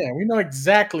 Yeah. Yeah, we know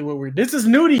exactly what we're. This is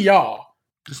new to y'all.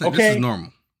 This is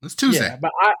normal. It's Tuesday. Yeah,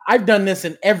 but I've done this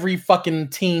in every fucking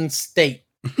team state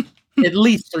at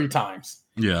least 3 times.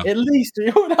 Yeah. At least.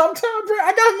 I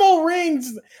got more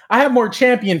rings. I have more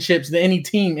championships than any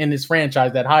team in this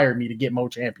franchise that hired me to get more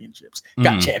championships.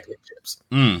 Got championships.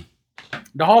 The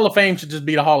Hall of Fame should just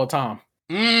be the Hall of Tom.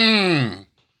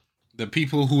 The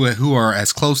people who are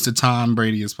as close to Tom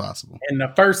Brady as possible. And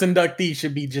the first inductee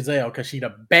should be Giselle because she's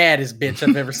the baddest bitch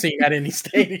I've ever seen at any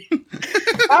stadium.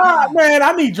 Man,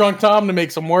 I need Drunk Tom to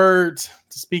make some words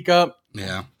to speak up.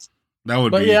 Yeah, that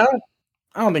would. But yeah,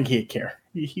 I don't think he'd care.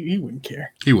 He wouldn't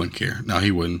care. He wouldn't care. No,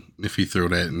 he wouldn't. If he threw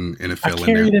that and it fell in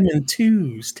there. I carried him in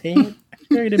twos, Ted.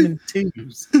 I carried him in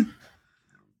twos.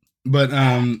 But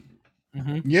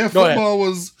yeah, football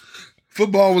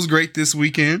was great this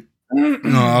weekend.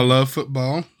 I love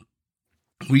football.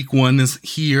 Week 1 is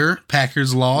here.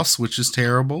 Packers lost, which is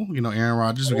terrible. Aaron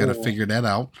Rodgers, we got to figure that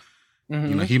out.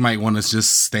 He might want to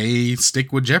just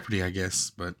stick with Jeopardy, I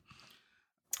guess. But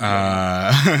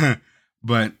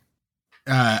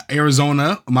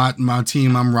Arizona, my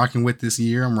team I'm rocking with this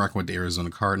year, I'm rocking with the Arizona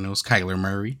Cardinals. Kyler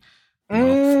Murray, the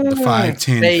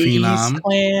 5'10" phenom.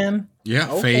 Clan.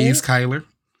 Yeah, okay. FaZe Kyler.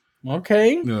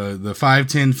 Okay. The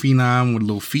 5'10" phenom with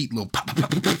little feet, little pop, pop,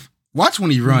 pop, pop. Watch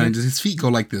when he runs. His feet go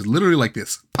like this, literally like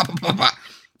this. Pop, pop, pop, pop,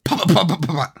 pop, pop, pop,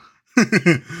 pop, pop.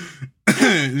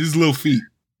 His little feet,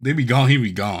 they be gone. He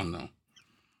be gone though.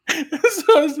 Just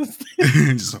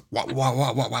what?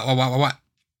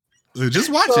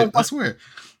 Just watch it. I swear.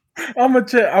 I'm gonna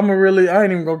check. I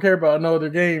ain't even gonna care about another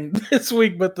game this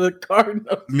week, but the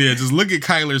Cardinals. Yeah, just look at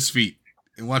Kyler's feet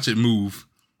and watch it move.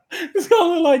 It's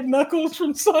gonna look like Knuckles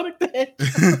from Sonic the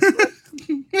Hedgehog.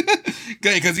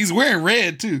 Okay, because he's wearing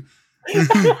red too.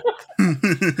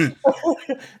 Shit!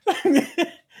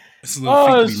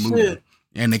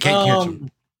 And they can't catch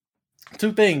him.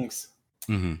 2 things.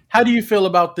 How do you feel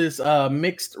about this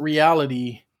mixed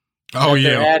reality? Oh yeah,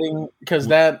 they're adding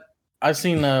because I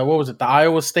seen what was it, the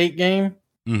Iowa State game?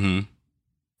 And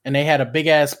they had a big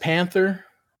ass panther.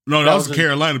 No, that was the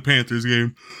Carolina Panthers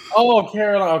game. Oh,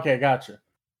 Carolina. Okay, gotcha.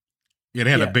 Yeah,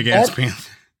 they had a big ass panther.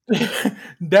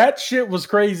 That shit was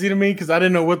crazy to me because I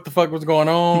didn't know what the fuck was going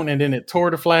on, and then it tore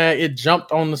the flag. It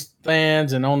jumped on the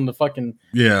stands and on the fucking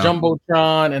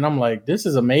jumbotron, and I'm like, this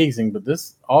is amazing, but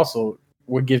this also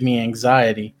would give me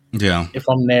anxiety. Yeah, if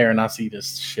I'm there and I see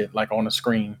this shit like on the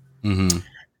screen.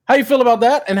 How you feel about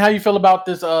that, and how you feel about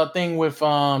this thing with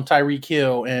Tyreek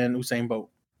Hill and Usain Bolt?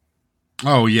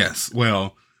 Oh yes,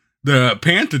 well, the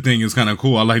Panther thing is kind of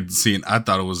cool. I like to see it. I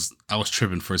was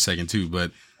tripping for a second too,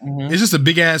 but. It's just a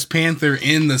big ass panther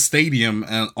in the stadium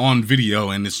on video,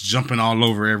 and it's jumping all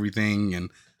over everything. And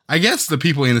I guess the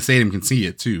people in the stadium can see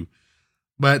it too,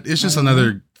 but it's just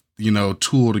another,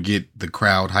 tool to get the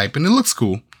crowd hype, and it looks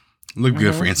cool. It looked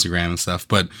good for Instagram and stuff.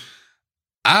 But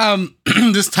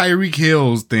this Tyreek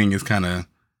Hill thing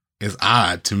is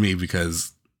odd to me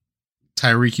because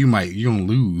Tyreek, you're gonna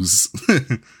lose.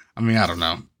 I mean, I don't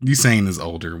know. Usain is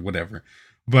older, whatever.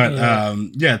 But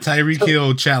Tyreek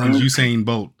Hill challenged Usain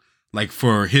Bolt like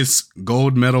for his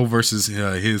gold medal versus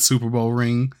his Super Bowl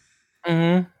ring,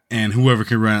 and whoever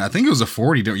can run. I think it was a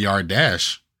 40-yard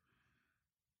dash,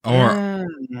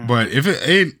 but if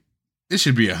it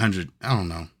should be 100. I don't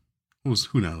know.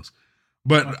 Who knows?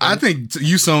 But I think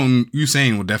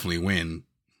Usain will definitely win.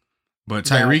 But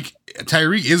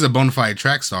Tyreek is a bona fide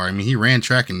track star. I mean, he ran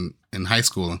track in high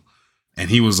school, and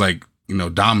he was like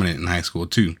dominant in high school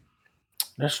too.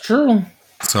 That's true.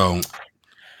 So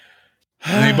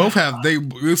they both have.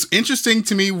 It's interesting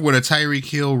to me with a Tyreek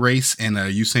Hill race and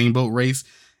a Usain Bolt race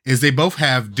is they both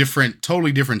have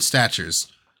totally different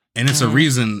statures, and it's a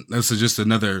reason. This is just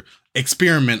another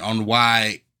experiment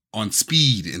on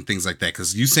speed and things like that.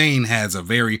 Because Usain has a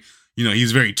very,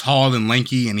 he's very tall and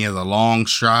lanky, and he has a long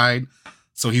stride,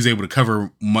 so he's able to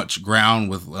cover much more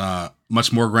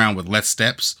ground with less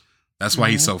steps. That's why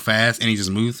he's so fast, and he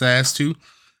just moves fast too.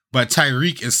 But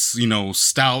Tyreek is,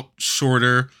 stout,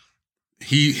 shorter.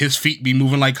 His feet be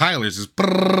moving like Kyler's.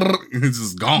 It's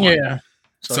just gone. Yeah.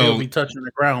 So he'll be touching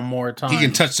the ground more times. He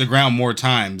can touch the ground more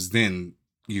times than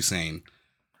Usain.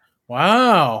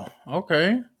 Wow.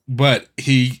 Okay. But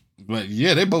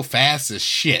they're both fast as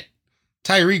shit.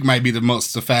 Tyreek might be the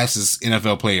fastest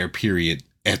NFL player, period,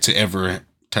 to ever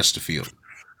touch the field.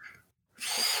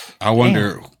 I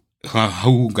wonder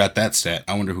who got that stat.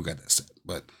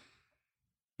 But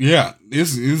yeah,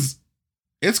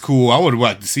 it's cool. I would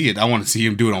like to see it. I want to see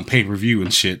him do it on pay-per-view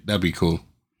and shit. That'd be cool.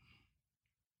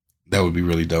 That would be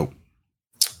really dope.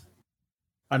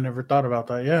 I never thought about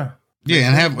that. Yeah. Yeah,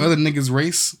 and have other niggas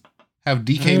race. Have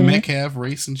DK Metcalf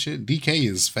race and shit. DK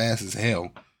is fast as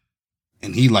hell.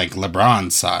 And he like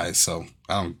LeBron size, so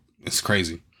it's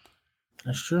crazy.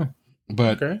 That's true.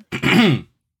 But okay.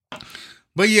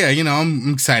 But yeah,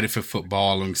 I'm excited for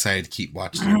football. I'm excited to keep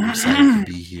watching. I'm excited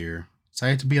to be here.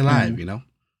 Excited to be alive,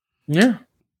 Yeah.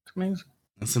 It's amazing.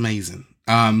 That's amazing.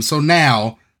 So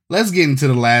now let's get into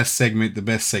the last segment, the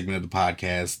best segment of the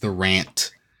podcast, the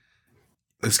rant.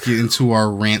 Let's get into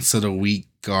our rants of the week,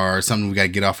 or something we got to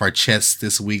get off our chest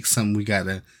this week. Something we got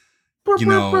to,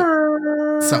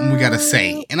 something we got to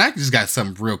say. And I just got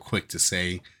something real quick to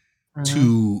say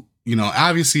to,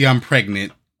 obviously I'm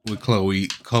pregnant with Chloe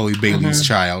Bailey's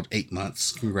child, 8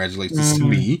 months. Congratulations to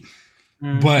me.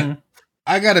 But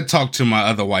I got to talk to my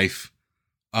other wife,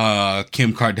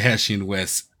 Kim Kardashian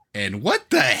West. And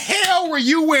what the hell were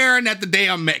you wearing at the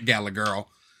damn Met Gala, girl?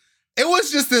 It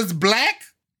was just this black.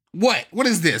 What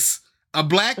is this? A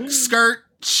black skirt,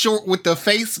 short with the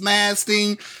face mask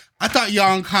thing. I thought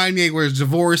y'all and Kanye were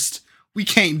divorced. We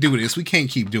can't do this. We can't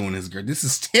keep doing this, girl. This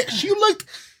is you look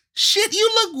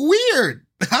weird.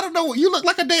 I don't know. You look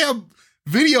like a damn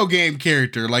video game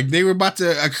character. Like they were about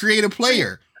to create a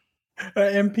player.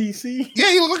 An NPC?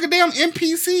 Yeah, you look like a damn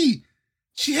NPC.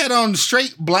 She had on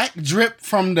straight black drip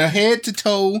from the head to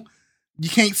toe. You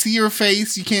can't see her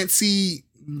face. You can't see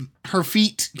her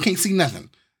feet. You can't see nothing.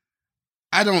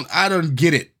 I don't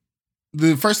get it.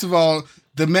 First of all,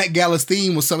 the Met Gala's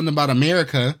theme was something about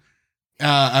America,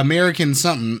 American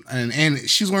something, and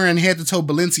she's wearing head to toe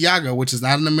Balenciaga, which is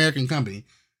not an American company.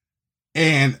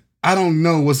 And I don't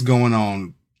know what's going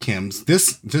on, Kim's.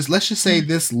 Let's just say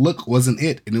this look wasn't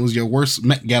it, and it was your worst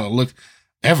Met Gala look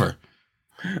ever.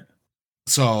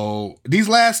 So these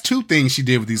last two things she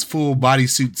did with these full body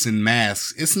suits and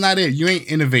masks, it's not it. You ain't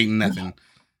innovating nothing.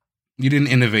 You didn't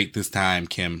innovate this time,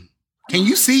 Kim. Can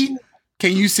you see?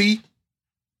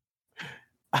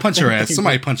 Punch her ass.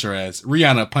 Somebody punch her ass.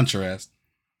 Rihanna, punch her ass.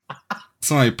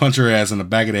 Somebody punch her ass in the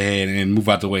back of the head and move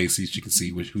out the way so she can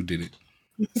see who did it.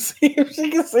 See if she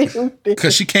can see who did it.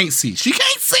 Because she can't see. She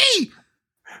can't see!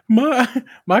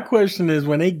 My question is,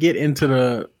 when they get into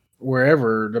the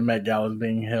wherever the Met Gala is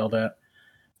being held at,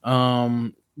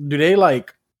 do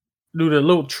the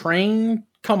little train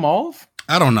come off?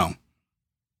 I don't know.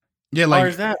 Yeah, like, or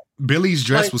is that Billy's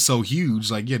dress was so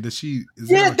huge. Like, yeah,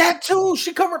 that too.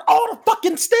 She covered all the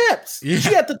fucking steps. Yeah.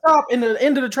 She at the top and the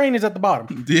end of the train is at the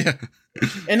bottom. Yeah.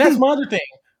 And that's my other thing.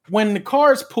 When the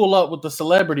cars pull up with the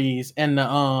celebrities and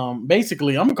the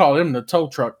basically I'm gonna call them the tow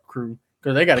truck crew,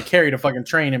 because they gotta carry the fucking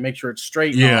train and make sure it's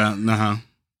straight. Yeah,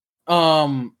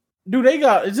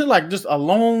 is it like just a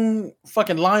long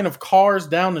fucking line of cars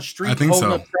down the street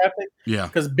holding up traffic? Yeah.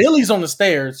 Because Billy's on the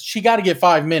stairs. She got to get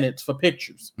 5 minutes for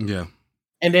pictures. Yeah.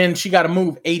 And then she got to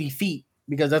move 80 feet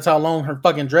because that's how long her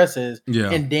fucking dress is.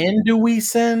 Yeah. And then do we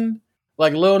send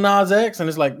like Lil Nas X? And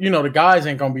it's like, the guys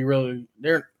ain't going to be really,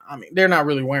 they're not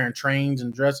really wearing trains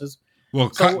and dresses.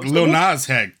 Well, Lil Nas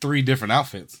had 3 different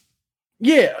outfits.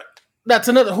 Yeah. That's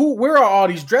another, where are all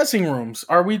these dressing rooms?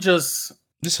 Are we just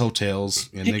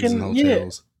hotels and niggas in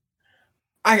hotels?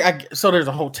 Yeah. So there's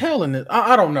a hotel in it.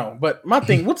 I don't know, but my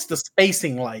thing, what's the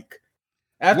spacing like?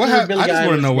 I just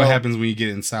want to know what happens when you get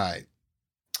inside.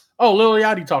 Oh, Lil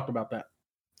Yachty talked about that.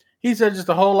 He said just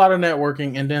a whole lot of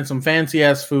networking and then some fancy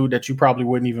ass food that you probably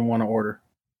wouldn't even want to order.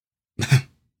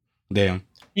 Damn.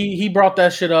 He brought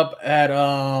that shit up at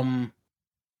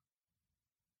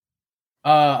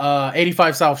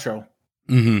 85 South Show.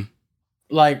 Mm-hmm.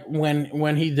 Like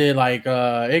when he did like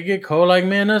It Get Cold Like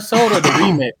Minnesota, the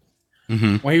remix.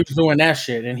 Mm-hmm. When he was doing that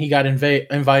shit and he got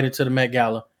invited to the Met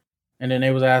Gala. And then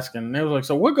they was asking, they was like,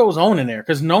 so what goes on in there?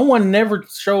 Because no one never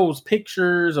shows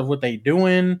pictures of what they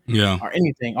doing or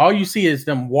anything. All you see is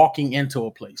them walking into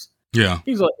a place. Yeah.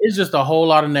 He's like, it's just a whole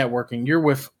lot of networking. You're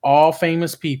with all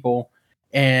famous people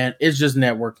and it's just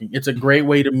networking. It's a great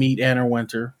way to meet Anna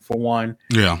Wintour, for one.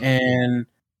 Yeah. And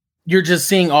you're just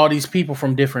seeing all these people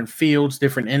from different fields,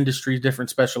 different industries,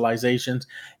 different specializations.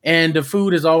 And the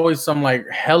food is always some like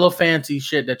hella fancy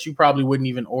shit that you probably wouldn't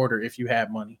even order if you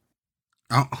had money.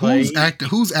 Who's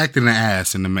acting the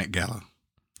ass in the Met Gala?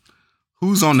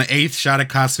 Who's on the 8th shot of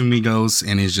Casamigos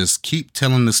and is just keep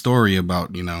telling the story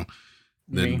about,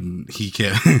 that he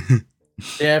kept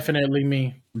definitely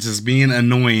me. Just being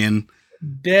annoying.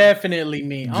 Definitely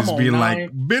me. Just I'm being on 9.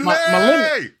 like,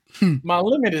 Billy! My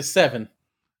limit is 7.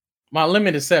 My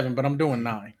limit is 7, but I'm doing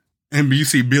 9. And you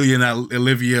see Billy and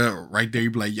Olivia right there.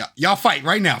 You be like, y'all fight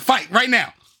right now. Fight right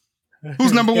now.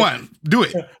 Who's number one? Do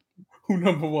it. Who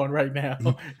number one right now?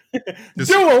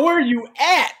 Dua, where are you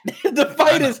at? The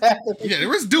fight is happening. Yeah,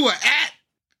 where's Dua at?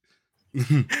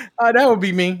 That would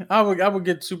be me. I would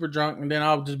get super drunk and then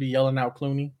I would just be yelling out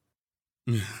Clooney.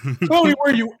 Clooney,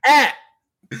 where you at?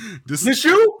 This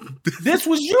you? This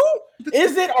was you?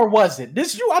 Is it or was it?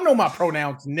 This you? I know my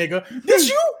pronouns, nigga. This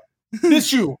you?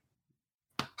 This you?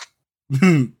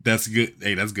 That's good.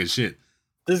 Hey, that's good shit.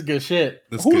 This is good shit.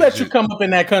 Who let you come up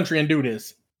in that country and do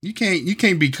this? You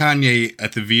can't be Kanye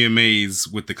at the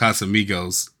VMAs with the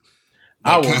Casamigos.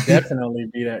 I will definitely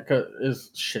be that because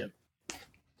it's shit.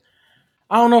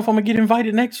 I don't know if I'm gonna get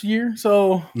invited next year,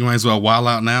 so you might as well wild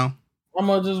out now. I'm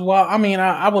gonna just wild. I mean,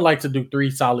 I would like to do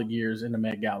 3 solid years in the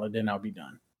Met Gala, then I'll be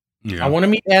done. Yeah. I want to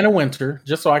meet Anna Wintour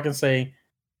just so I can say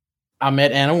I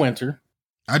met Anna Wintour.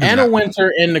 Anna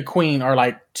Wintour and the Queen are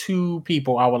like 2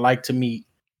 people I would like to meet,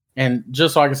 and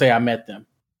just so I can say I met them.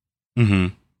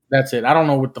 Mm-hmm. That's it. I don't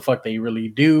know what the fuck they really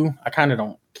do. I kind of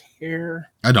don't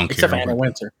care. I don't care. Except for Anna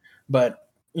Wintour. But,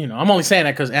 you know, I'm only saying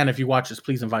that because, Anna, if you watch this,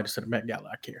 please invite us to the Met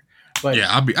Gala. I care. But yeah,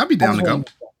 I'll be down to go.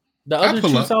 The other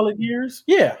 2 solid years,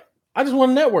 yeah. I just want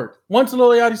to network. Once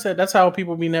Lil Yachty said that's how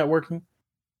people be networking.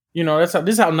 You know, this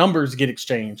is how numbers get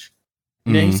exchanged.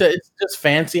 And then he said it's just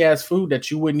fancy ass food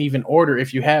that you wouldn't even order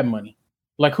if you had money.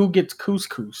 Like, who gets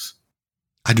couscous?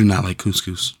 I do not like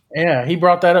couscous. Yeah, he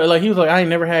brought that up. Like, he was like, I ain't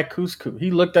never had couscous.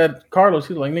 He looked at Carlos.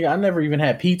 He was like, nigga, I never even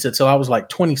had pizza till I was like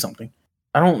 20 something.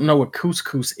 I don't know what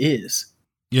couscous is.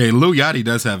 Yeah, Lil Yachty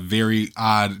does have very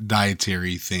odd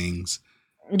dietary things.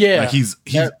 Yeah. Like he's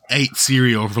ate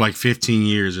cereal for like 15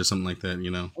 years or something like that,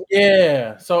 you know?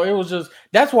 Yeah. So it was just,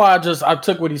 that's why I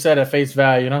took what he said at face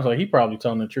value. And I was like, he probably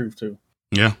telling the truth too.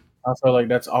 Yeah. I feel like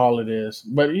that's all it is.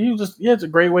 But he was just, it's a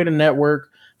great way to network,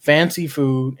 fancy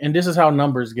food. And this is how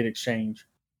numbers get exchanged.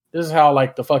 This is how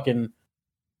like the fucking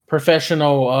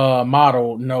professional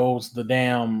model knows the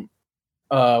damn,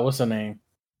 what's the name?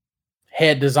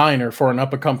 Head designer for an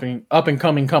up and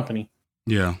coming company.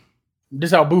 Yeah.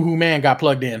 This is how Boohoo Man got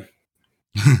plugged in.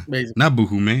 Basically. Not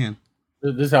Boohoo Man.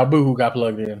 This is how Boohoo got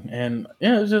plugged in. And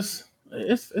yeah, it's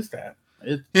that.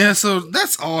 Yeah, so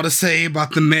that's all to say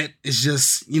about the Met. It's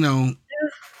just, you know,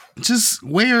 just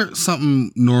wear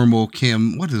something normal,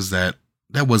 Kim. What is that?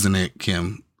 That wasn't it,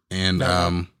 Kim. And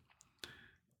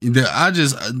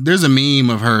there's a meme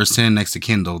of her standing next to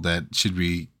Kendall that should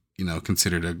be, you know,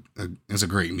 considered as a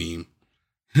great meme.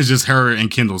 It's just her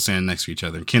and Kendall standing next to each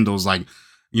other. Kendall's like,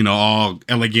 you know, all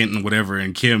elegant and whatever,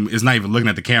 and Kim is not even looking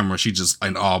at the camera. She's just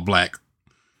in all black,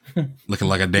 looking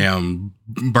like a damn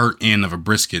burnt end of a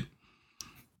brisket.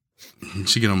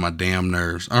 She get on my damn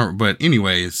nerves. All right, but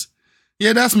anyways,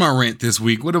 yeah, that's my rant this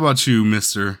week. What about you,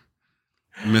 Mr.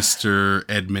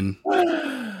 Edmund?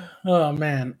 Oh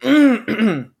man,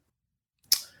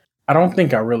 I don't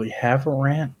think I really have a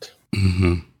rant.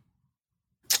 Mm-hmm.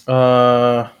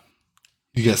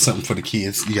 You got something for the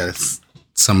kids? You got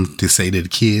some to say to the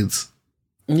kids?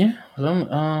 Yeah.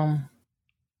 Don't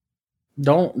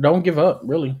give up.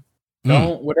 Really.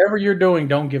 Don't whatever you're doing.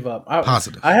 Don't give up.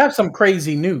 Positive. I have some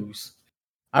crazy news.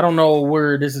 I don't know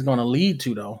where this is going to lead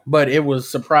to though, but it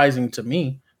was surprising to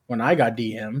me when I got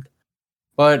DM'd.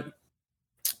 But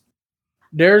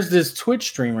there's this Twitch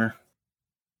streamer.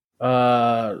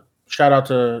 Shout out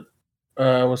to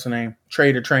what's the name?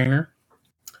 Trader Trainer.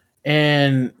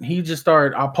 And he just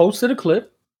started. I posted a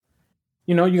clip.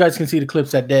 You know, you guys can see the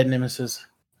clips at Dead Nemesis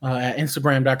at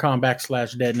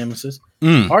Instagram.com/Dead Nemesis.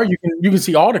 Or you can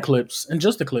see all the clips and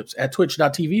just the clips at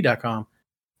Twitch.tv.com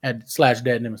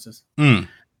 /Dead Nemesis.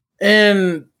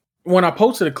 And when I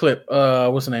posted a clip,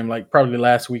 what's the name? Like probably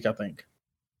last week, I think.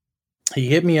 He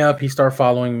hit me up. He started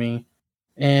following me.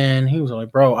 And he was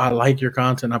like, bro, I like your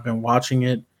content. I've been watching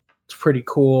it. It's pretty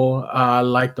cool. I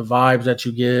like the vibes that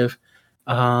you give.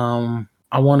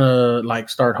 I want to like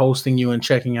start hosting you and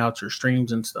checking out your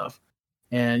streams and stuff.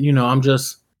 And, you know,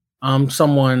 I'm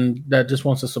someone that just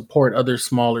wants to support other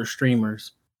smaller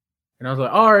streamers. And I was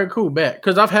like, all right, cool, bet.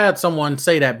 Cause I've had someone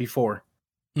say that before.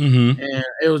 And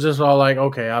it was just all like,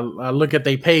 okay, I look at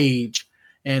their page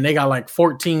and they got like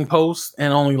 14 posts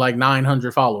and only like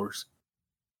 900 followers.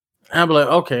 And I'm like,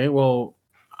 okay, well,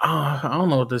 I don't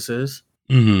know what this is.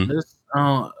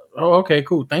 Okay,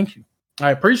 cool. Thank you.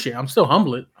 I appreciate it. I'm still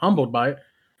humbled by it.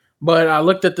 But I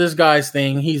looked at this guy's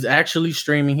thing. He's actually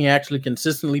streaming. He actually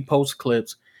consistently posts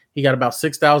clips. He got about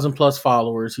 6,000 plus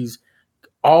followers. He's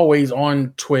always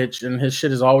on Twitch, and his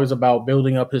shit is always about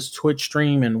building up his Twitch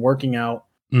stream and working out.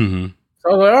 So I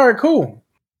was like, all right, cool.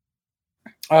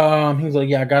 He's like,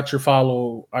 yeah, I got your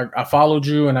follow. I followed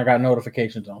you, and I got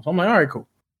notifications on. So I'm like, all right, cool.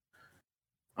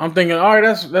 I'm thinking, all right,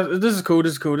 this is cool.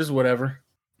 This is whatever.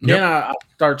 Yep. Then I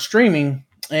start streaming,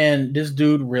 and this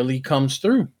dude really comes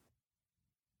through.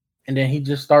 And then he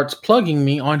just starts plugging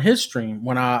me on his stream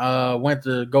when I went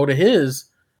to go to his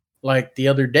like the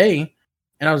other day.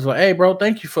 And I was like, hey, bro,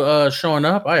 thank you for showing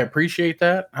up. I appreciate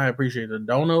that. I appreciate the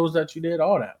donos that you did,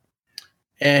 all that.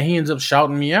 And he ends up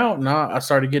shouting me out, and I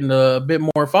started getting a bit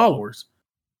more followers.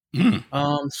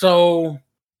 So,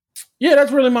 yeah,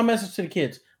 that's really my message to the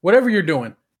kids. Whatever you're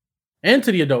doing, and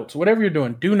to the adults, whatever you're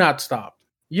doing, do not stop.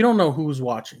 You don't know who's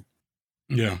watching.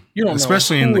 Yeah. You don't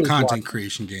especially know in the content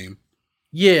creation game.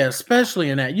 Yeah,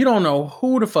 especially in that. You don't know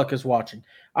who the fuck is watching.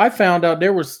 I found out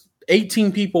there was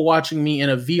 18 people watching me in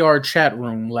a VR chat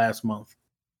room last month.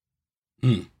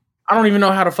 I don't even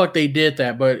know how the fuck they did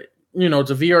that, but you know,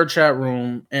 it's a VR chat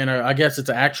room, and I guess it's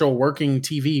an actual working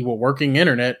TV with working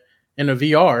internet in a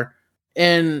VR.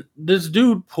 And this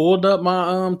dude pulled up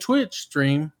my Twitch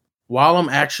stream while I'm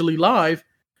actually live,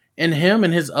 and him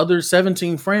and his other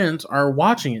 17 friends are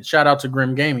watching it. Shout out to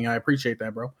Grim Gaming. I appreciate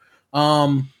that, bro.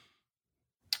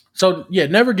 So yeah,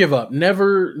 never give up.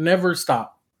 Never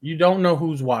stop. You don't know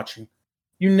who's watching.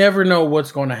 You never know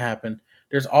what's going to happen.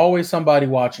 There's always somebody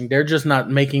watching. They're just not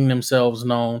making themselves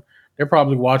known. They're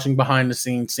probably watching behind the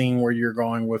scenes, seeing where you're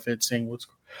going with it, seeing what's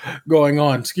going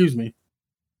on. Excuse me.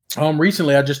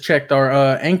 Recently I just checked our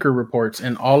Anchor reports,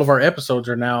 and all of our episodes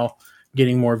are now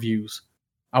getting more views.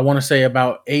 I want to say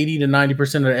about 80 to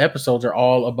 90% of the episodes are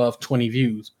all above 20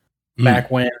 views.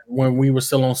 Back when we were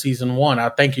still on season 1. I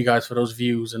thank you guys for those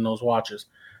views and those watches.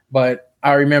 But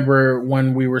I remember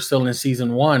when we were still in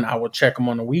season 1, I would check them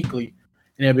on a weekly,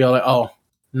 and it'd be like, oh,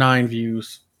 9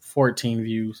 views, 14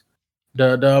 views.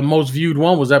 The most viewed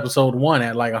one was episode 1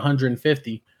 at like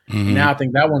 150. Now I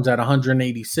think that one's at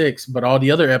 186, but all the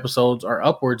other episodes are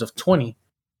upwards of 20.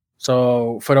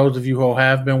 So for those of you who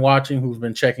have been watching, who've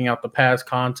been checking out the past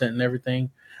content and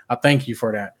everything, I thank you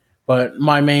for that. But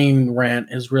my main rant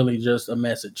is really just a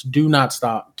message. Do not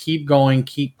stop. Keep going.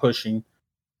 Keep pushing.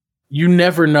 You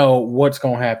never know what's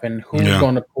going to happen, who's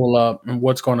going to pull up, and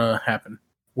what's going to happen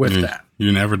with that.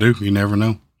 You never do. You never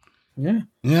know. Yeah.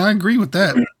 Yeah, I agree with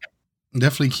that.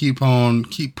 Definitely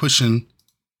keep pushing,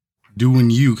 doing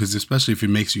you, because especially if it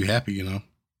makes you happy, you know.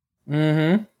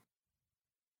 Mm-hmm.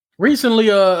 Recently,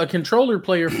 a controller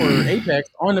player for Apex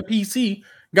on the PC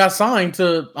got signed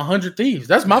to 100 Thieves.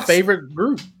 That's my favorite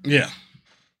group. Yeah.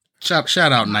 Shout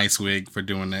out Nicewig for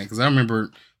doing that, because I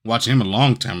remember watching him a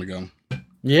long time ago.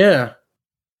 Yeah.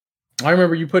 I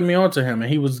remember you putting me onto him,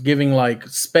 and he was giving like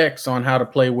specs on how to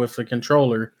play with the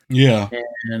controller. Yeah.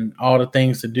 And all the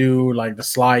things to do, like the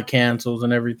slide cancels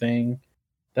and everything.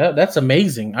 That's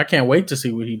amazing. I can't wait to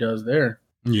see what he does there.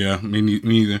 Yeah, me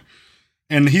neither.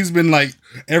 And he's been like,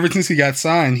 ever since he got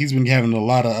signed, he's been having a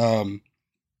lot of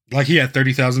like he had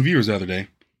 30,000 viewers the other day.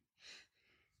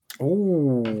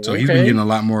 Oh, so he's been getting a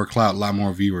lot more clout, a lot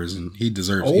more viewers, and he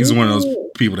deserves it. He's one of those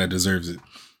people that deserves it.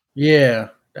 Yeah,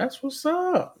 that's what's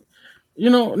up. You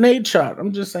know, Nadeshot.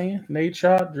 I'm just saying,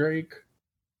 Nadeshot, Drake,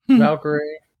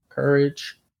 Valkyrie,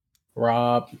 Courage,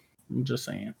 Rob. I'm just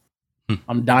saying.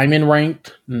 I'm diamond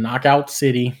ranked, knockout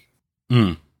city,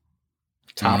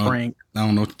 top rank. I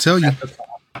don't know what to tell you.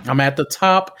 I'm at the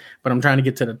top, but I'm trying to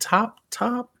get to the top,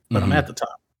 but I'm at the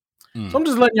top. So I'm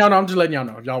just letting y'all know.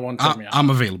 If y'all want to check me out. I'm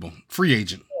available. Free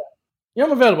agent. Yeah,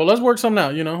 I'm available. Let's work something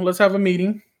out. You know, let's have a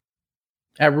meeting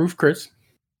at Roof Chris.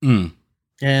 And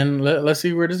let's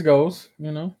see where this goes,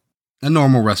 you know. A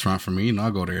normal restaurant for me. You know,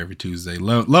 I'll go there every Tuesday.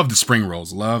 Love the spring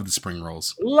rolls. Love the spring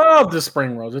rolls.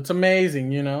 It's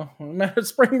amazing, you know.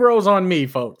 Spring rolls on me,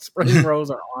 folks. Spring rolls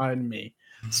are on me.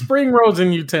 Spring rolls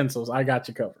and utensils. I got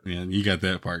you covered. Yeah, you got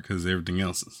that part because everything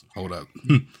else is. Hold up.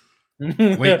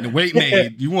 Wait,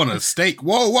 Nate. You want a steak?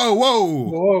 Whoa.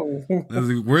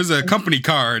 Where's the company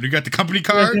card? You got the company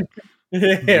card?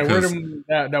 Yeah, where's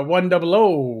that 100?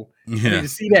 Yeah. I need to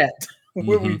see that.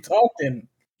 What we talking?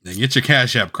 Then get your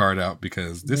Cash App card out,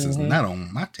 because this is not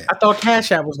on my tab. I thought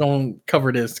Cash App was going to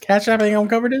cover this. Cash App ain't going to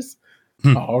cover this?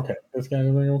 Oh, okay. This guy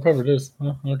ain't going to cover this.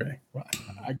 Okay. Well,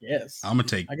 I guess. I'm going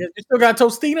to take. I guess you still got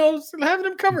Tostinos. Have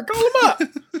them covered. Call them up.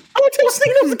 I want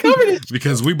Tostinos to cover this.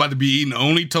 Because we about to be eating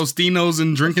only Tostinos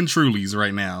and drinking Trulies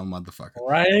right now, motherfucker.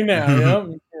 Right now.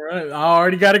 Yep. Right. I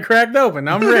already got it cracked open.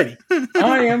 I'm ready.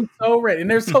 I am so ready. And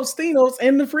there's Tostinos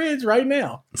in the fridge right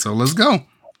now. So let's go.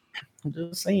 I'm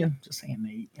just saying,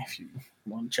 Nate. If you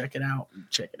want to check it out,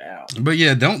 check it out. But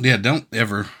don't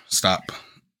ever stop.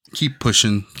 Keep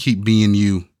pushing. Keep being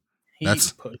you. I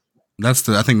think that's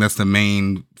the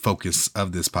main focus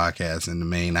of this podcast and the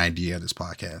main idea of this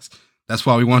podcast. That's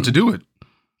why we want to do it.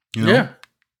 You know? Yeah,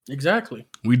 exactly.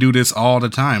 We do this all the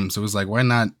time, so it's like, why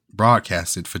not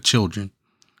broadcast it for children?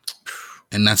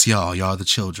 And that's y'all. Y'all the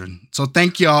children. So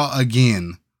thank y'all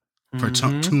again for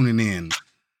tuning in.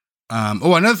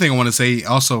 Another thing I want to say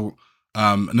also,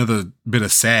 another bit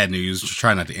of sad news.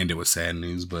 Try not to end it with sad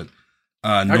news, but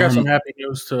I got some happy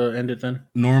news to end it then.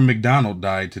 Norm Macdonald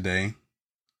died today.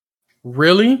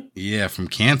 Really? Yeah, from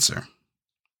cancer.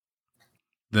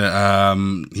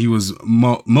 He was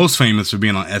most famous for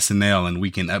being on SNL and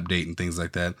Weekend Update and things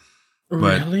like that.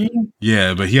 But, really?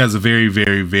 Yeah, but he has a very,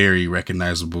 very, very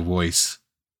recognizable voice.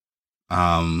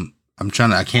 I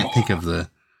can't think of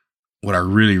what I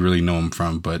really, really know him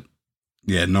from, but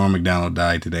yeah, Norm Macdonald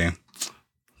died today.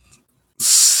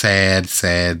 Sad,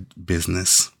 sad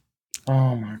business.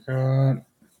 Oh my God.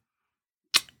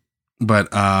 But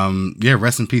yeah,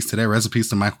 rest in peace today. Rest in peace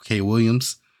to Michael K.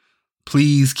 Williams.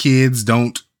 Please, kids,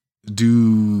 don't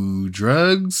do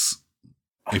drugs.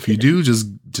 If you do, just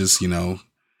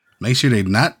make sure they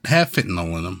not have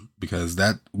fentanyl in them, because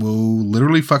that will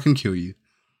literally fucking kill you.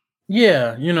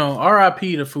 Yeah,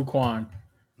 R.I.P. to Fuquan.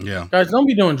 Yeah, guys, don't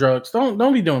be doing drugs.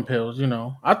 Don't be doing pills.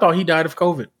 I thought he died of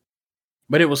COVID,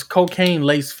 but it was cocaine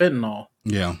laced fentanyl.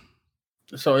 Yeah.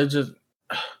 So it just.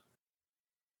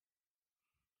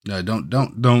 No,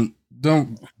 don't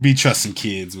be trusting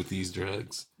kids with these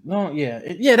drugs. No,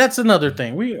 yeah, that's another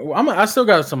thing. I still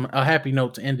got a happy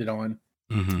note to end it on,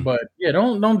 but yeah,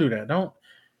 don't do that. Don't.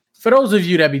 For those of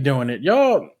you that be doing it,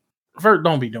 y'all, first,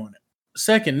 don't be doing it.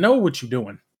 Second, know what you're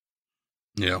doing.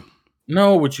 Yeah,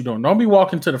 know what you're doing. Don't be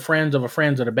walking to the friends of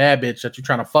the bad bitch that you're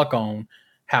trying to fuck on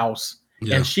house,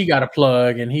 and she got a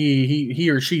plug, and he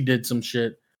or she did some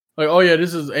shit like, oh yeah,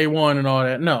 this is A1 and all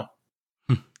that. No.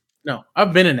 No,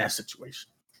 I've been in that situation.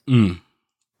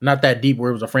 Not that deep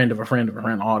where it was a friend of a friend of a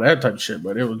friend, all that type of shit,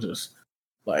 but it was just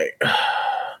like,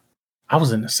 I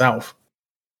was in the South,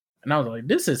 and I was like,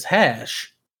 this is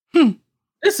hash.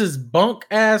 This is bunk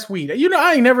ass weed.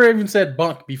 I ain't never even said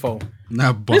bunk before.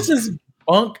 Not bunk. This is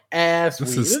bunk ass weed.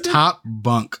 This is top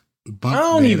bunk. I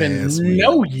don't even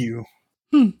know you.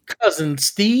 Cousin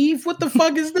Steve, what the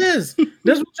fuck is this?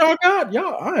 This what y'all got?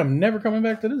 Y'all, I am never coming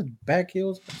back to this back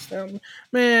hills.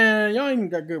 Man, y'all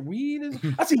ain't got good weed.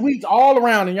 I see weeds all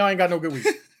around, and y'all ain't got no good weed.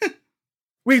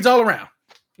 Weeds all around.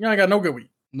 Y'all ain't got no good weed.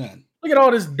 None. Look at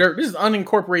all this dirt. This is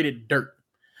unincorporated dirt.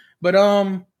 But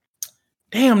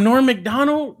damn, Norm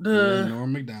Macdonald.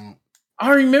 Norm Macdonald.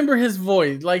 I remember his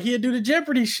voice. Like, he'd do the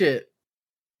Jeopardy shit.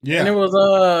 Yeah. And it was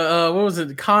what was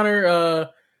it? Connor.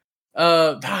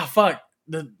 Fuck.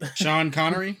 Sean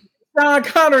Connery? Sean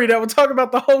Connery that would talk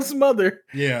about the host's mother.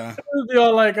 Yeah. It would be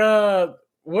all like,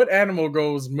 what animal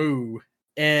goes moo?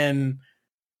 And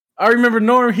I remember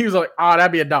Norm, he was like,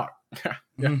 that'd be a dog.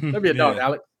 That'd be a dog,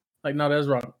 Alex. Like, no, that's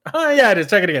wrong. Oh, yeah, it is.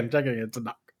 Check it again. It's a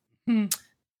dog.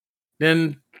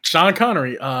 Then Sean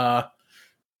Connery,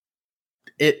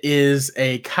 it is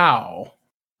a cow.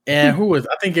 And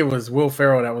I think it was Will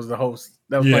Ferrell that was the host.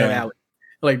 That was playing Alex.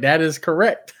 Like, that is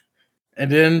correct. And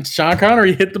then Sean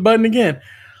Connery hit the button again.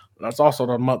 That's also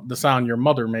the sound your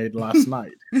mother made last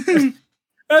night. I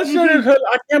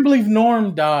can't believe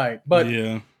Norm died. But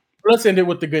let's end it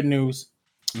with the good news.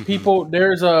 People,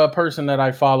 there's a person that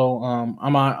I follow.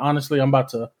 I'm about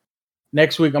to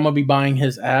next week. I'm gonna be buying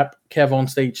his app, Kev on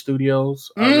Stage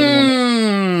Studios. I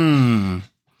really want to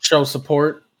show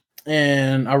support.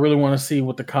 And I really want to see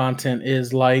what the content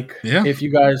is like. Yeah. If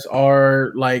you guys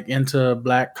are like into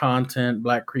black content,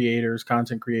 black creators,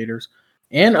 content creators,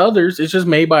 and others, it's just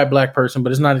made by a black person,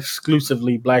 but it's not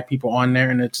exclusively black people on there,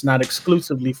 and it's not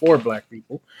exclusively for black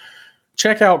people.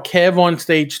 Check out Kev on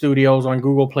Stage Studios on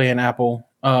Google Play and Apple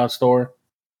Store.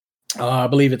 I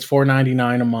believe it's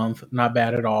 $4.99 a month. Not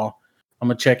bad at all. I'm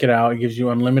gonna check it out. It gives you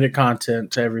unlimited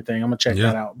content to everything. I'm gonna check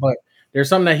that out. But there's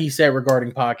something that he said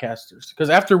regarding podcasters. Because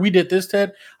after we did this,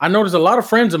 Ted, I noticed a lot of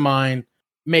friends of mine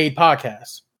made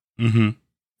podcasts.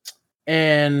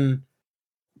 And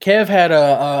Kev had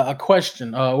a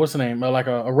question. What's the name? Like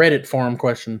a Reddit forum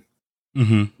question.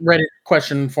 Reddit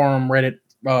question forum, Reddit.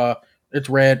 It's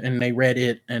read, and they read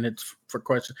it, and it's for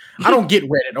questions. I don't get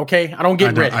Reddit, okay? I don't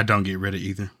get Reddit. I don't get Reddit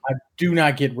either. I do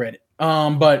not get Reddit.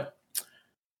 But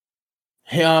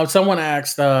someone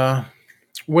asked...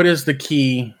 what is the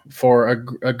key for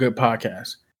a good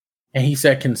podcast? And he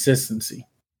said consistency.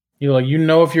 You're like,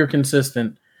 if you're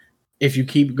consistent, if you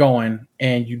keep going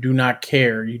and you do not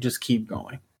care, you just keep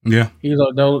going. Yeah. He's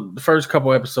like, though the first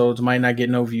couple episodes might not get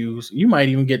no views. You might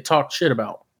even get talked shit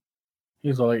about.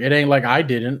 He's like, it ain't like I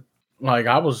didn't. Like,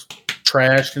 I was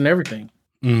trashed and everything.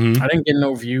 I didn't get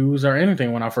no views or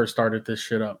anything when I first started this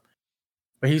shit up.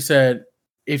 But he said,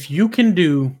 if you can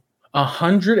do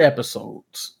 100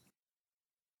 episodes,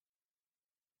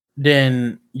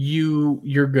 then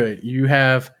you're good. You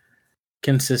have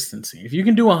consistency. If you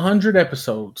can do 100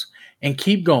 episodes and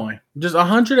keep going, just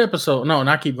 100 episodes. No,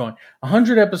 not keep going.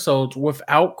 100 episodes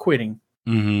without quitting.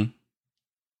 Mm-hmm.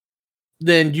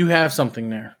 Then you have something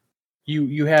there.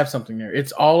 You have something there.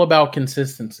 It's all about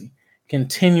consistency.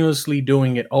 Continuously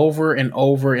doing it over and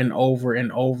over and over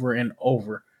and over and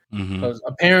over. Because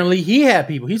apparently he had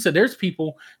people. He said there's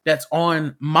people that's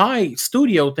on my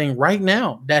studio thing right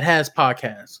now that has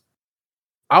podcasts.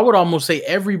 I would almost say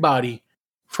everybody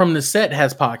from the set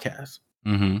has podcasts.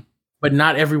 But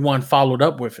not everyone followed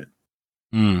up with it.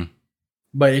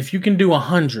 But if you can do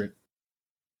 100,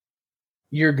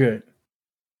 you're good.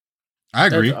 I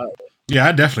agree. Yeah,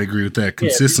 I definitely agree with that.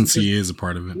 Consistency is a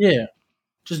part of it. Yeah.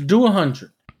 Just do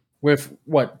 100 with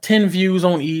 10 views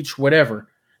on each, whatever.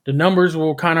 The numbers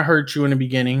will kind of hurt you in the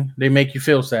beginning. They make you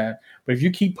feel sad. But if you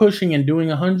keep pushing and doing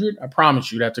 100, I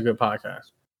promise you that's a good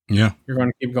podcast. Yeah. You're going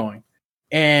to keep going.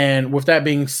 And with that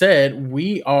being said,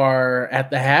 we are at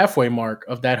the halfway mark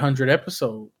of that 100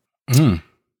 episode.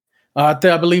 I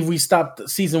believe we stopped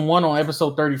season 1 on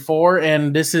episode 34,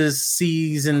 and this is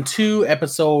season 2,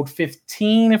 episode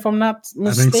 15, if I'm not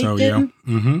mistaken. I think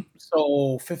so, yeah.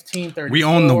 So 15, 34. We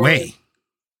on the way.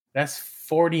 That's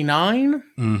 49.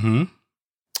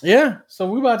 Yeah, so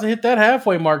we're about to hit that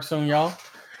halfway mark soon, y'all.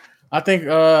 I think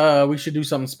we should do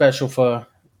something special for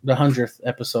the 100th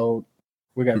episode.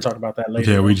 We got to talk about that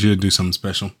later. Yeah, we should do something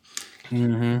special.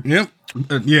 Yep.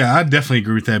 Yeah, I definitely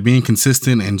agree with that. Being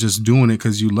consistent and just doing it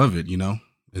because you love it,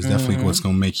 is definitely what's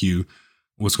going to make you,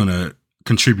 what's going to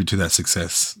contribute to that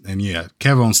success. And yeah,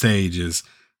 Kev on Stage is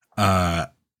an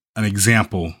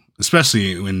example,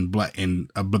 especially in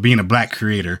being a black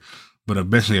creator, but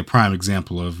especially a prime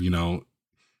example of,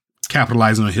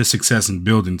 capitalizing on his success and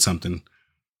building something.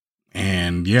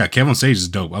 And yeah, Kev on Stage is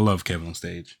dope. I love Kev on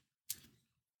Stage.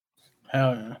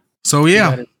 Hell yeah. So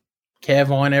yeah.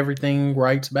 Kev on Everything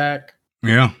writes back.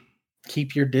 Yeah.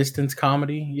 Keep Your Distance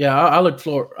comedy. Yeah, I look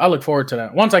forward to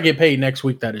that. Once I get paid next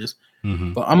week, that is.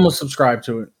 But I'm gonna subscribe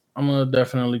to it. I'm gonna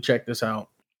definitely check this out.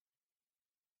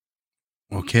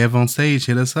 Well, Kev on Stage,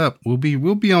 hit us up. We'll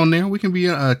be on there. We can be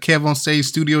a Kev on Stage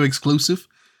studio exclusive.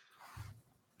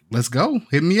 Let's go.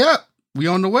 Hit me up. We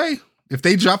on the way. If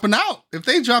they dropping out,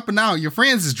 your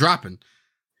friends is dropping.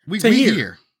 We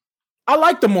here. I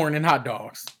like the morning hot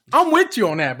dogs. I'm with you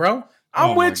on that, bro.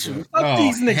 I'm with you. Fuck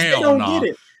these niggas. They don't get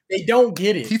it. They don't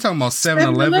get it. He talking about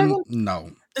 7-Eleven?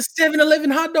 No. The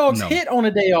 7-Eleven hot dogs hit on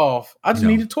a day off. I just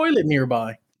need a toilet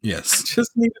nearby. Yes.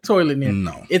 Just need a toilet near.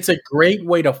 No. It's a great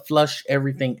way to flush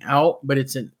everything out, but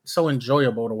it's so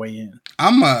enjoyable to weigh in.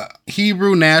 I'm a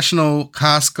Hebrew National,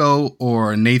 Costco,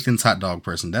 or Nathan's hot dog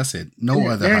person. That's it. No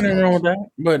other hot dogs. Nothing wrong with that.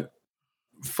 But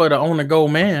for the on the go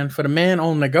man, for the man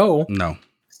on the go, no.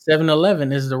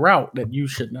 7-Eleven is the route that you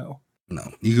should know.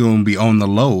 No. You're going to be on the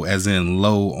low, as in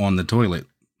low on the toilet.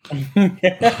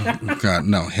 God,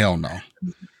 no. Hell no.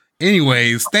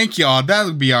 Anyways, thank y'all.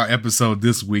 That'll be our episode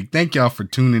this week. Thank y'all for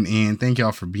tuning in. Thank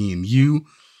y'all for being you.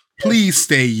 Please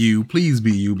stay you. Please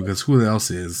be you, because who else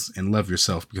is? And love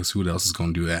yourself, because who else is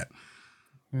going to do that?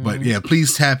 But yeah,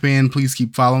 please tap in. Please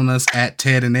keep following us at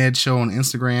Ted and Ed Show on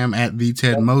Instagram, at the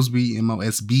Ted Mosby,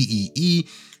 MOSBEE,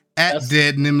 at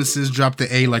Dead Nemesis. Drop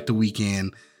the A like the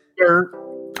weekend.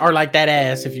 Or like that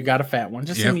ass if you got a fat one.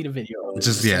 Just send me the video.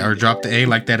 Or drop the A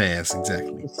like that ass.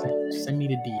 Exactly. Just send me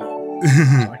the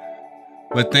DM.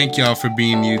 But thank y'all for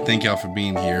being you. Thank y'all for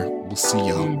being here. We'll see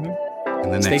y'all in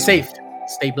the next. Stay safe.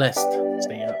 Stay blessed.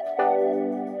 Stay up.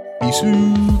 Peace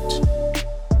out.